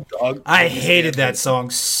 It's dope, dog. I hated that song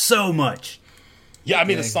so much. Yeah, I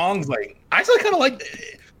mean the Dang. song's like I actually kind of like.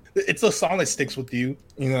 It's a song that sticks with you,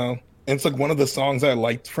 you know. And it's like one of the songs I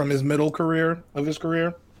liked from his middle career of his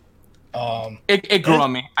career. It grew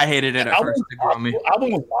on me. I hated it at Album, first. It grew on me.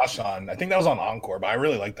 album with Mosh on. I think that was on Encore, but I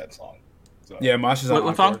really like that song. So, Yeah, Mosh is on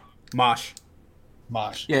What Encore. song? Mosh.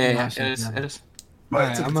 Mosh. Yeah. Gosh, It is. yeah. It is. But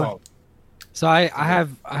it's a Alright, good song. So I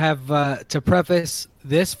have to preface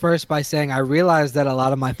this first by saying I realized that a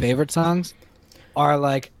lot of my favorite songs are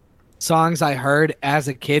like songs I heard as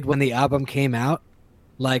a kid when the album came out,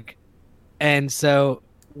 like, and so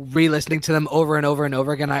re-listening to them over and over and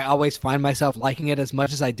over again, I always find myself liking it as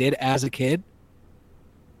much as I did as a kid.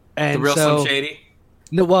 And The real so, Slim Shady.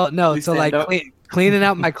 no, well, no, Please so like stand up. cleaning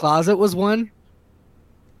out my closet was one.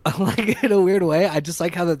 Like in a weird way, I just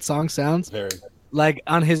like how that song sounds. Very good. Like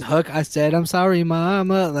on his hook, I said, "I'm sorry,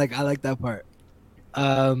 mama." Like I like that part.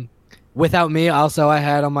 Without Me, also I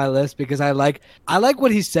had on my list because I like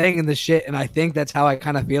what he's saying in the shit, and I think that's how I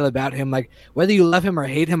kind of feel about him. Like whether you love him or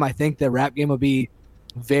hate him, I think the rap game would be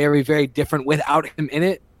very, very different without him in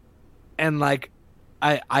it. And like,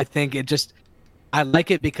 I think it just I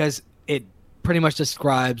like it because it pretty much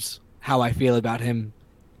describes how I feel about him.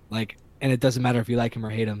 Like, and it doesn't matter if you like him or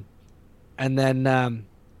hate him. And then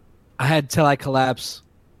I had Till I Collapse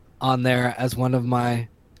on there as one of my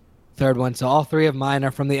third ones. So all 3 of mine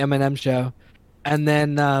are from the Eminem show. And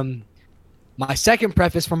then my second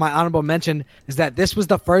preface for my honorable mention is that this was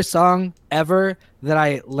the first song ever that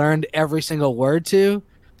I learned every single word to.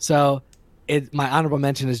 So my honorable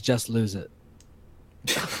mention is Just Lose It.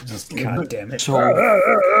 Just God damn it.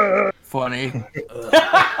 So funny.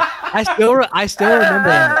 I still remember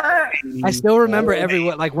that. I still remember every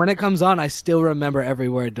word. Like when it comes on, I still remember every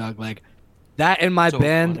word, dog. Like that in my So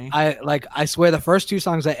band, funny. I swear the first 2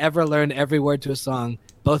 songs I ever learned every word to a song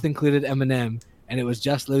both included Eminem, and it was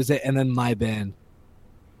Just Lose It and then My Band.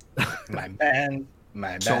 my band.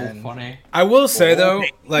 So funny. I will say though,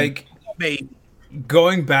 like Mate,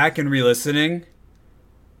 going back and re-listening,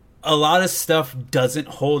 a lot of stuff doesn't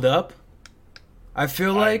hold up. I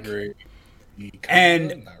feel I like, agree.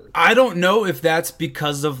 and I don't know if that's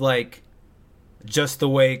because of like just the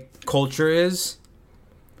way culture is.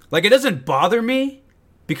 Like it doesn't bother me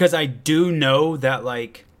because I do know that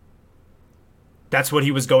like that's what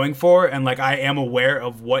he was going for, and like I am aware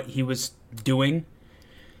of what he was doing.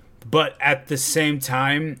 But at the same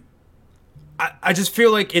time, I just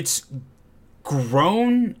feel like it's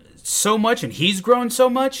grown so much and he's grown so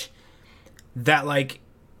much that like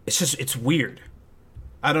it's weird.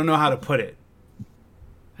 I don't know how to put it.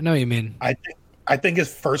 I know what you mean. I think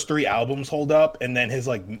his first 3 albums hold up, and then his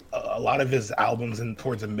like a lot of his albums in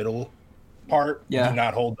towards the middle part Yeah. do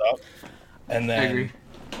not hold up. And I then agree.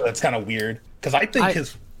 that's kind of weird because I think I-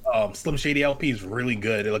 his Slim Shady LP is really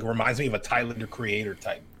good. It like reminds me of a Tyler the Creator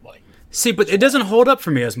type. Like See, but it doesn't hold up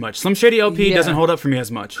for me as much. Slim Shady LP Yeah. doesn't hold up for me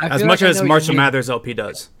as much. I As feel much like I as know what you Marshall mean. Mathers LP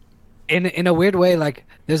does. In a weird way, like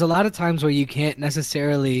there's a lot of times where you can't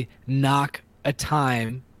necessarily knock a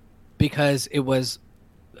time because it was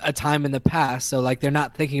a time in the past. So like they're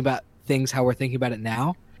not thinking about things how we're thinking about it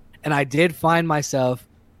now. And I did find myself,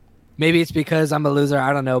 maybe it's because I'm a loser,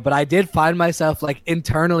 I don't know, but I did find myself like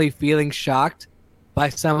internally feeling shocked by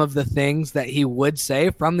some of the things that he would say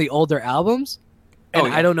from the older albums. And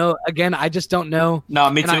I don't know, again, I just don't know. No,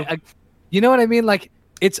 me And too. you know what I mean? Like,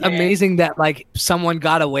 it's amazing that like someone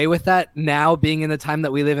got away with that now, being in the time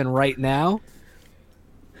that we live in right now.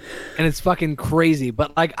 And it's fucking crazy.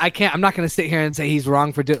 But like, I'm not going to sit here and say he's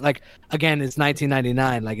wrong for doing, like, again, it's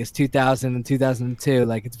 1999, like it's 2000 and 2002.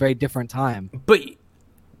 Like, it's a very different time. But,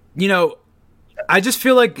 you know, I just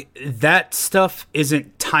feel like that stuff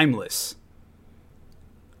isn't timeless.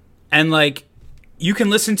 And like, you can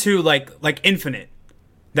listen to like Infinite,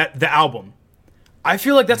 the album. I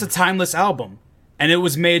feel like that's a timeless album, and it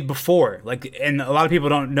was made before. Like, and a lot of people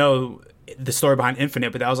don't know the story behind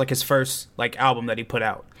Infinite, but that was like his first like album that he put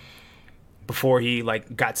out before he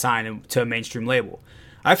like got signed to a mainstream label.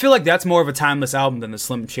 I feel like that's more of a timeless album than the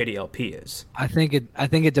Slim Shady LP is. I think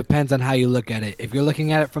it depends on how you look at it. If you're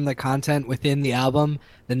looking at it from the content within the album,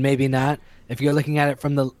 then maybe not. If you're looking at it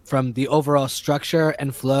from the overall structure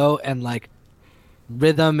and flow and like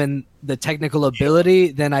rhythm and the technical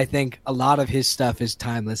ability, then I think a lot of his stuff is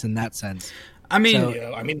timeless in that sense. I mean,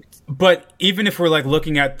 So- but even if we're like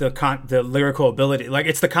looking at the lyrical ability, like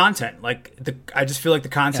it's the content. Like I just feel like the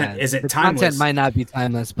content Yeah, isn't the timeless. content might not be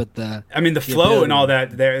timeless, but the flow ability. and all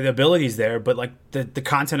that, the ability's there, but like the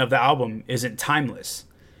content of the album isn't timeless.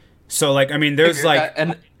 So like, I mean, there's like,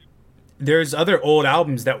 and there's other old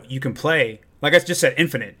albums that you can play. Like I just said,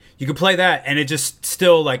 Infinite. You can play that, and it just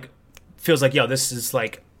still like feels like, yo, this is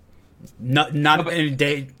like not any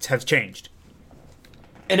day has changed.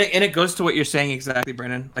 And it goes to what you're saying exactly,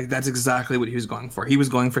 Brennan. Like, that's exactly what he was going for. He was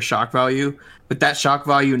going for shock value, but that shock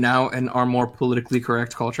value now in our more politically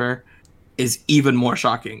correct culture is even more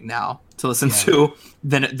shocking now to listen to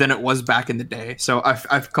than it was back in the day. So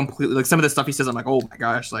I've completely, like, some of the stuff he says, I'm like, oh my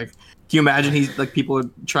gosh, like, can you imagine he's like, people are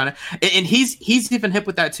trying to, and he's even hip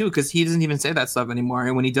with that too, because he doesn't even say that stuff anymore.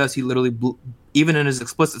 And when he does, he literally even in his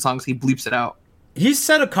explicit songs, he bleeps it out. He's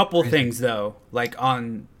said a couple things though, like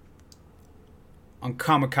on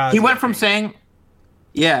Kamikaze. He went from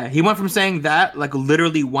saying that like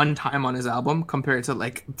literally one time on his album compared to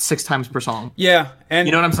like 6 times per song. Yeah, and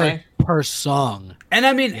You know what I'm saying? per song. And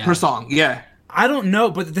I mean, Per song, yeah. I don't know,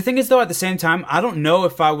 but the thing is though, at the same time, I don't know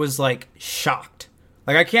if I was like shocked.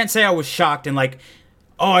 Like I can't say I was shocked and like,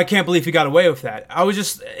 oh, I can't believe he got away with that.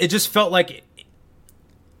 It just felt like,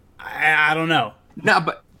 I don't know. No,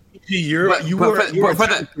 but You were a for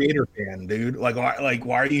the- Creator fan, dude. Like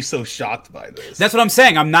why are you so shocked by this? That's what I'm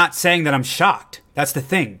saying. I'm not saying that I'm shocked. That's the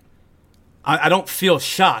thing. I don't feel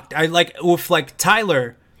shocked. I like with like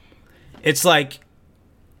Tyler, it's like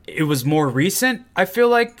it was more recent. I feel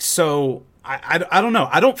like so. I don't know.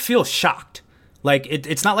 I don't feel shocked. Like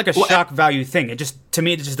it's not like a shock value thing. It just to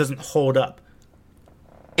me it just doesn't hold up.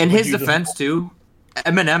 in his you defense too,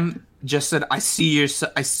 Eminem just said, I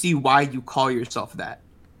see why you call yourself that.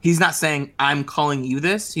 He's not saying I'm calling you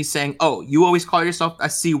this. He's saying, oh, you always call yourself, I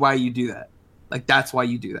see why you do that. Like, that's why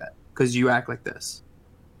you do that, because you act like this.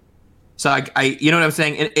 So I you know what I'm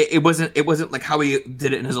saying? It wasn't like how he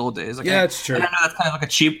did it in his old days. Like, Yeah, it's true. And I know that's kind of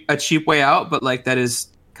like a cheap way out, but like that is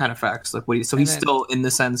kind of facts. Like he's still in the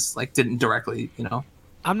sense like didn't directly, you know.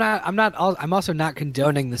 I'm also not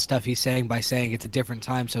condoning the stuff he's saying by saying it's a different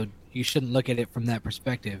time, so you shouldn't look at it from that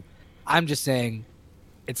perspective. I'm just saying,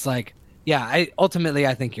 it's like, yeah, I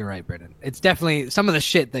think you're right, Brendan. It's definitely some of the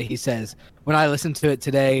shit that he says. When I listened to it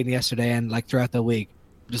today and yesterday and like throughout the week,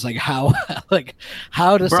 I'm just like,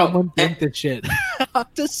 how does someone think this shit? How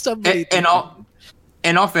does somebody?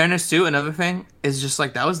 In all fairness, too, another thing is just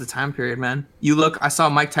like that was the time period, man. You look, I saw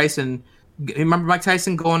Mike Tyson. Remember Mike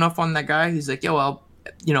Tyson going off on that guy? He's like, yo, well,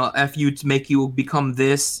 you know, F you to make you become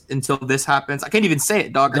this until this happens. I can't even say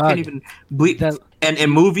it, dog. I can't even bleep. And in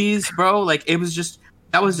movies, bro, like it was just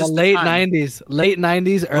that was just the late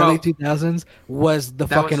 '90s, early 2000s was the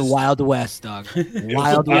fucking just- Wild West, dog.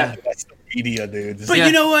 Wild West. That's the media, dude. But Yeah.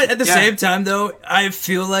 you know what? At the Yeah. same time, though, I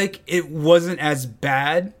feel like it wasn't as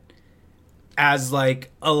bad as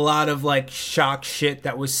like a lot of like shock shit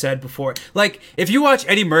that was said before. Like if you watch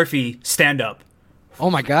Eddie Murphy stand up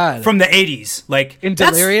Oh my god. from the 80s, like In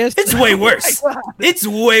that's- Delirious? it's way worse. It's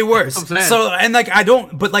way worse. I'm saying. So and like I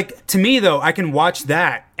don't, but like to me though, I can watch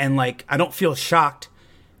that and like I don't feel shocked.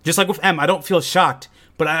 Just like with M, I don't feel shocked,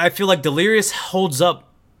 but I feel like Delirious holds up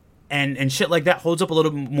and shit like that holds up a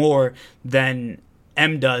little bit more than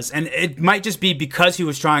M does. And it might just be because he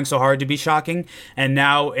was trying so hard to be shocking, and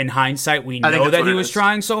now in hindsight we I think know that's that what he it was is.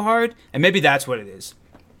 trying so hard, and maybe that's what it is.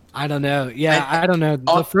 I don't know. Yeah, And- I don't know.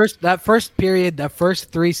 all- That first period, the first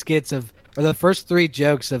 3 skits of, or the first 3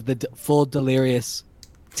 jokes of the full Delirious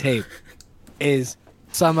tape is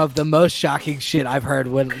some of the most shocking shit I've heard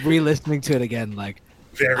when re-listening to it again. Like,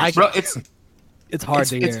 Very Bro, it's hard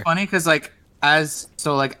to hear. It's funny because as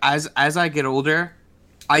I get older,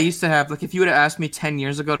 I used to have if you would have asked me 10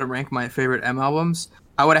 years ago to rank my favorite M albums,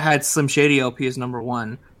 I would have had Slim Shady LP as number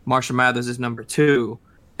 1, Marshall Mathers as number 2,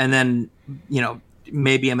 and then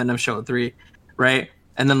maybe Eminem Show at 3, right?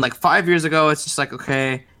 And then 5 years ago, it's just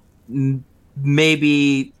okay,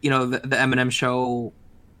 maybe the Eminem Show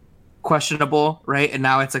questionable, right? And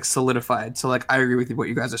now it's solidified. So I agree with what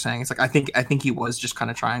you guys are saying. It's I think he was just kind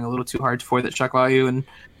of trying a little too hard for that shock value, and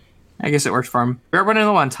I guess it worked for him. We're running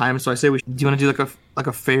low on time, so I say do you want to do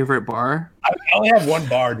a favorite bar? I only have one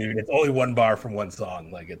bar, dude. It's only one bar from one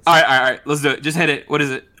song. It's all right. Let's do it. Just hit it. What is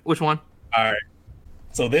it? Which one? all right.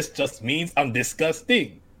 So this just means I'm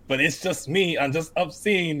disgusting, but it's just me. I'm just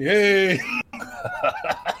obscene. Hey.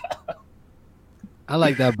 I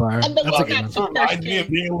like that bar. And the That's a one good that one. Reminds me of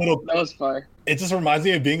being a little. That was far. It just reminds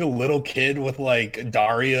me of being a little kid with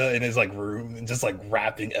Daria in his room and just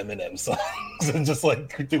rapping Eminem songs and just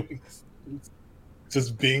doing,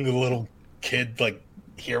 just being a little kid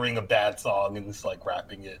hearing a bad song and just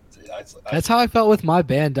rapping it. That's how I felt with my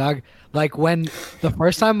band, dog. When the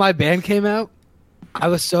first time my band came out, I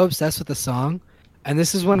was so obsessed with the song, and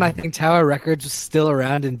this is when I think Tower Records was still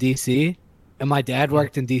around in DC, and my dad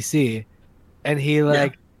worked in DC, and he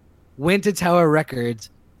went to Tower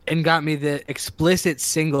Records and got me the explicit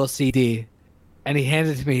single CD, and he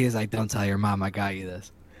handed it to me. He's like, "Don't tell your mom I got you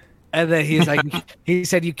this." And then he's like, he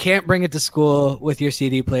said, "You can't bring it to school with your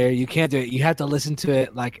CD player. You can't do it. You have to listen to it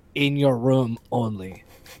in your room only."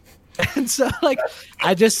 And so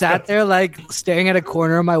I just sat there staring at a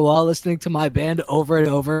corner of my wall, listening to my band over and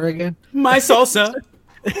over again. My salsa.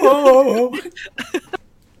 Oh.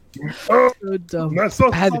 So dumb.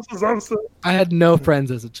 I had no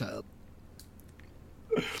friends as a child.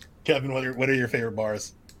 Kevin, what are your favorite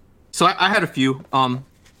bars? So I had a few.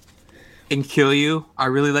 In Kill You, I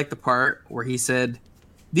really like the part where he said,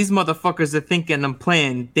 "These motherfuckers are thinking I'm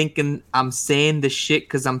playing, thinking I'm saying the shit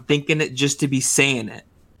because I'm thinking it just to be saying it."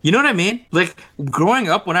 You know what I mean? Growing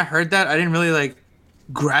up, when I heard that, I didn't really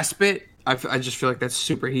grasp it. I just feel that's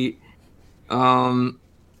super heat.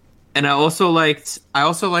 And I also liked,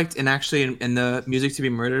 and actually in the Music to Be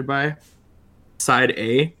Murdered By, side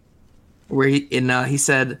A, where he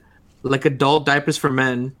said, "Like adult diapers for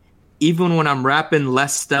men, even when I'm rapping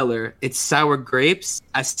less stellar, it's sour grapes.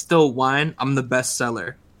 I still whine. I'm the best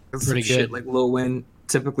seller." That's pretty some good. shit Lil Wayne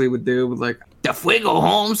typically would do with "Da Fuego,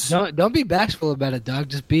 Holmes." Don't be bashful about it, dog.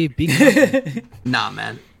 Just be Nah,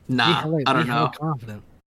 man. Nah, I don't know. Confident.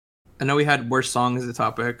 I know we had worse songs as a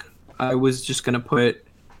topic. I was just gonna put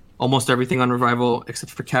almost everything on Revival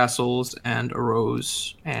except for Castles and A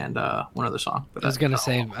Rose and one other song. But I was gonna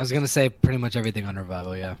say pretty much everything on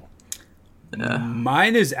Revival. Yeah.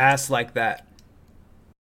 Mine is Ass Like That.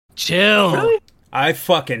 Chill. Really? I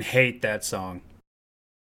fucking hate that song.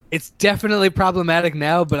 It's definitely problematic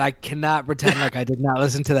now, but I cannot pretend like I did not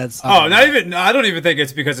listen to that song. Oh, I don't even think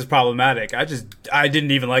it's because it's problematic. I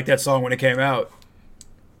didn't even like that song when it came out.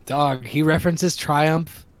 Dog, he references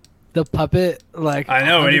Triumph, the puppet, I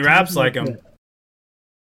know, and he raps like him.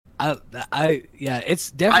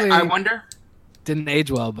 It's definitely. I wonder. Didn't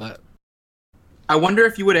age well, but I wonder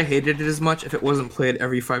if you would have hated it as much if it wasn't played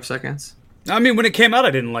every 5 seconds. I mean, when it came out,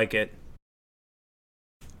 I didn't like it.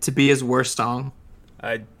 To be his worst song,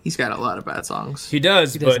 I he's got a lot of bad songs. He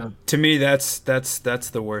does, but doesn't. to me, that's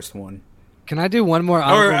the worst one. Can I do one more? Or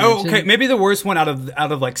honorable mention? okay, maybe the worst one out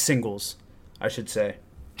of singles, I should say.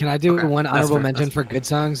 Can I do Okay, one that's honorable fair, mention that's for good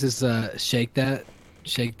songs? Is Shake That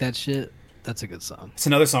Shit. That's a good song. It's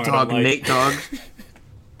another song I Dog, don't like. Nate Dogg.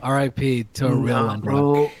 R.I.P. to a real one,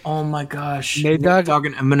 bro. Bro, oh my gosh. Nate Dogg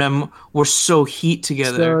and Eminem were so heat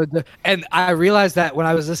together. And I realized that when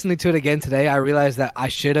I was listening to it again today, I realized that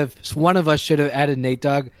one of us should have added Nate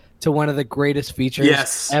Dogg to one of the greatest features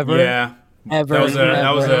Yes. ever. Yeah, Ever. that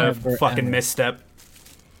was a ever, fucking ever. misstep.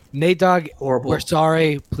 Nate Dogg, Horrible. we're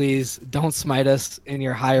sorry. Please don't smite us in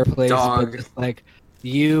your higher place. Dog. But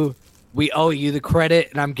just we owe you the credit,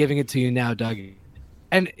 and I'm giving it to you now, Doug.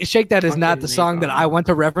 And Shake That is not the Nate song that Dogg. I want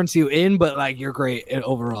to reference you in, but you're great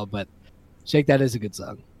overall. But Shake That is a good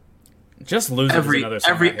song. Just Lose It is another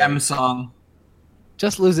song. Every I hate. M song.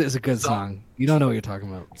 Just Lose It is a good song. You don't know what you're talking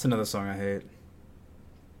about. It's another song I hate.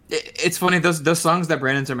 It's funny, those songs that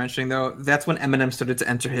Brandon's are mentioning though, that's when Eminem started to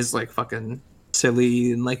enter his fucking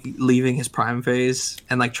silly and leaving his prime phase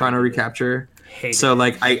and trying to recapture. Hate So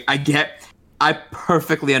it. I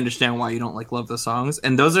perfectly understand why you don't love those songs.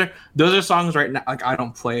 And those are songs right now I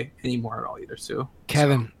don't play anymore at all either too.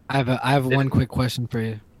 Kevin, I have one quick question for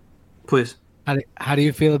you. Please. How do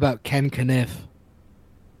you feel about Ken Kniff?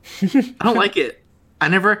 I don't like it. I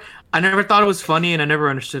never thought it was funny, and I never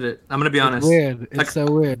understood it. I'm gonna be honest. It's weird. It's Like,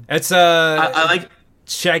 so weird. It's I like.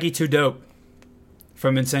 Shaggy Too Dope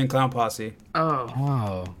from Insane Clown Posse. Oh,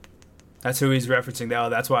 Oh. That's who he's referencing. Oh,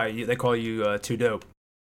 that's why they call you Too Dope.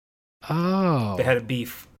 Oh. They had a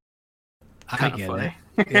beef. I kind of get funny.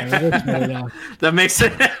 it. Yeah, it is funny now. That makes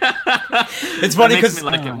it. It's funny That makes because me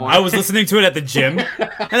like it more. I was listening to it at the gym,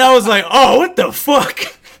 and I was like, "Oh, what the fuck?"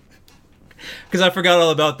 Because I forgot all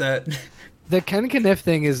about that. The Ken Kniff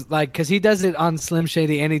thing is like, because he does it on Slim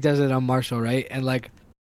Shady and he does it on Marshall, right? And like,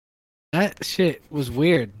 that shit was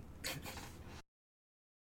weird.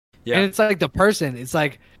 Yeah, And it's like the person,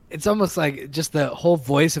 it's almost like just the whole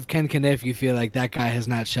voice of Ken Kniff. You feel like that guy has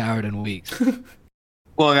not showered in weeks.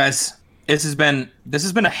 Well, guys, this has been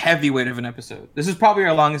a heavyweight of an episode. This is probably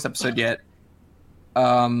our longest episode yet.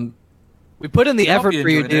 We put in the I hope effort you for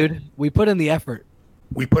you, enjoyed it. dude. We put in the effort.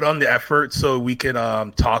 We put on the effort so we could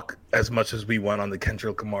talk as much as we want on the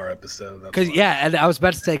Kendrick Lamar episode. That's Cause why. yeah, and I was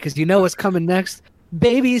about to say, cause you know what's coming next,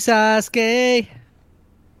 Baby Sasuke.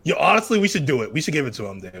 Yo, honestly, we should do it. We should give it to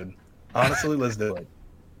him, dude. Honestly, let's do it.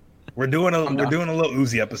 We're doing a little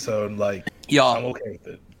Uzi episode. Like, I'm Y'all, okay with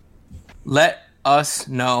it. let us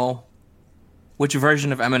know which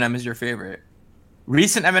version of Eminem is your favorite.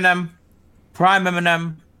 Recent Eminem, prime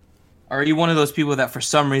Eminem, or are you one of those people that for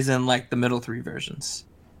some reason like the middle three versions?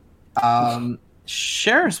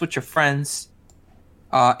 Share us with your friends.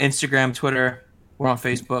 Instagram, Twitter. We're on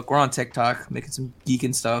Facebook. We're on TikTok, making some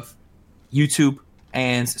geeking stuff. YouTube,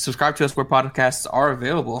 and subscribe to us where podcasts are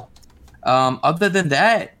available. Other than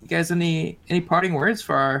that, you guys any parting words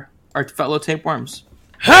for our fellow tapeworms?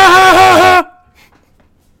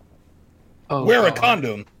 Oh, Wear a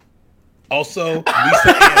condom. Also,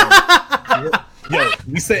 Lisa Ann.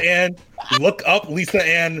 Lisa Ann. Look up Lisa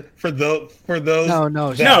Ann for those. No,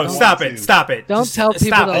 No, don't- stop it. Stop it. Don't Just tell people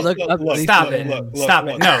stop to it. look up. Look, Lisa Stop Ann. it. Stop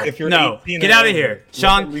it. No, If you're no. 18 Get and out of older, here. look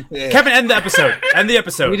Sean, at Lisa Ann. Kevin, end the episode. End the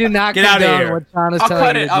episode. We do not Get out of condone here. what Sean is I'll telling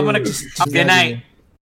cut you it. to I'm do. gonna just. Good night.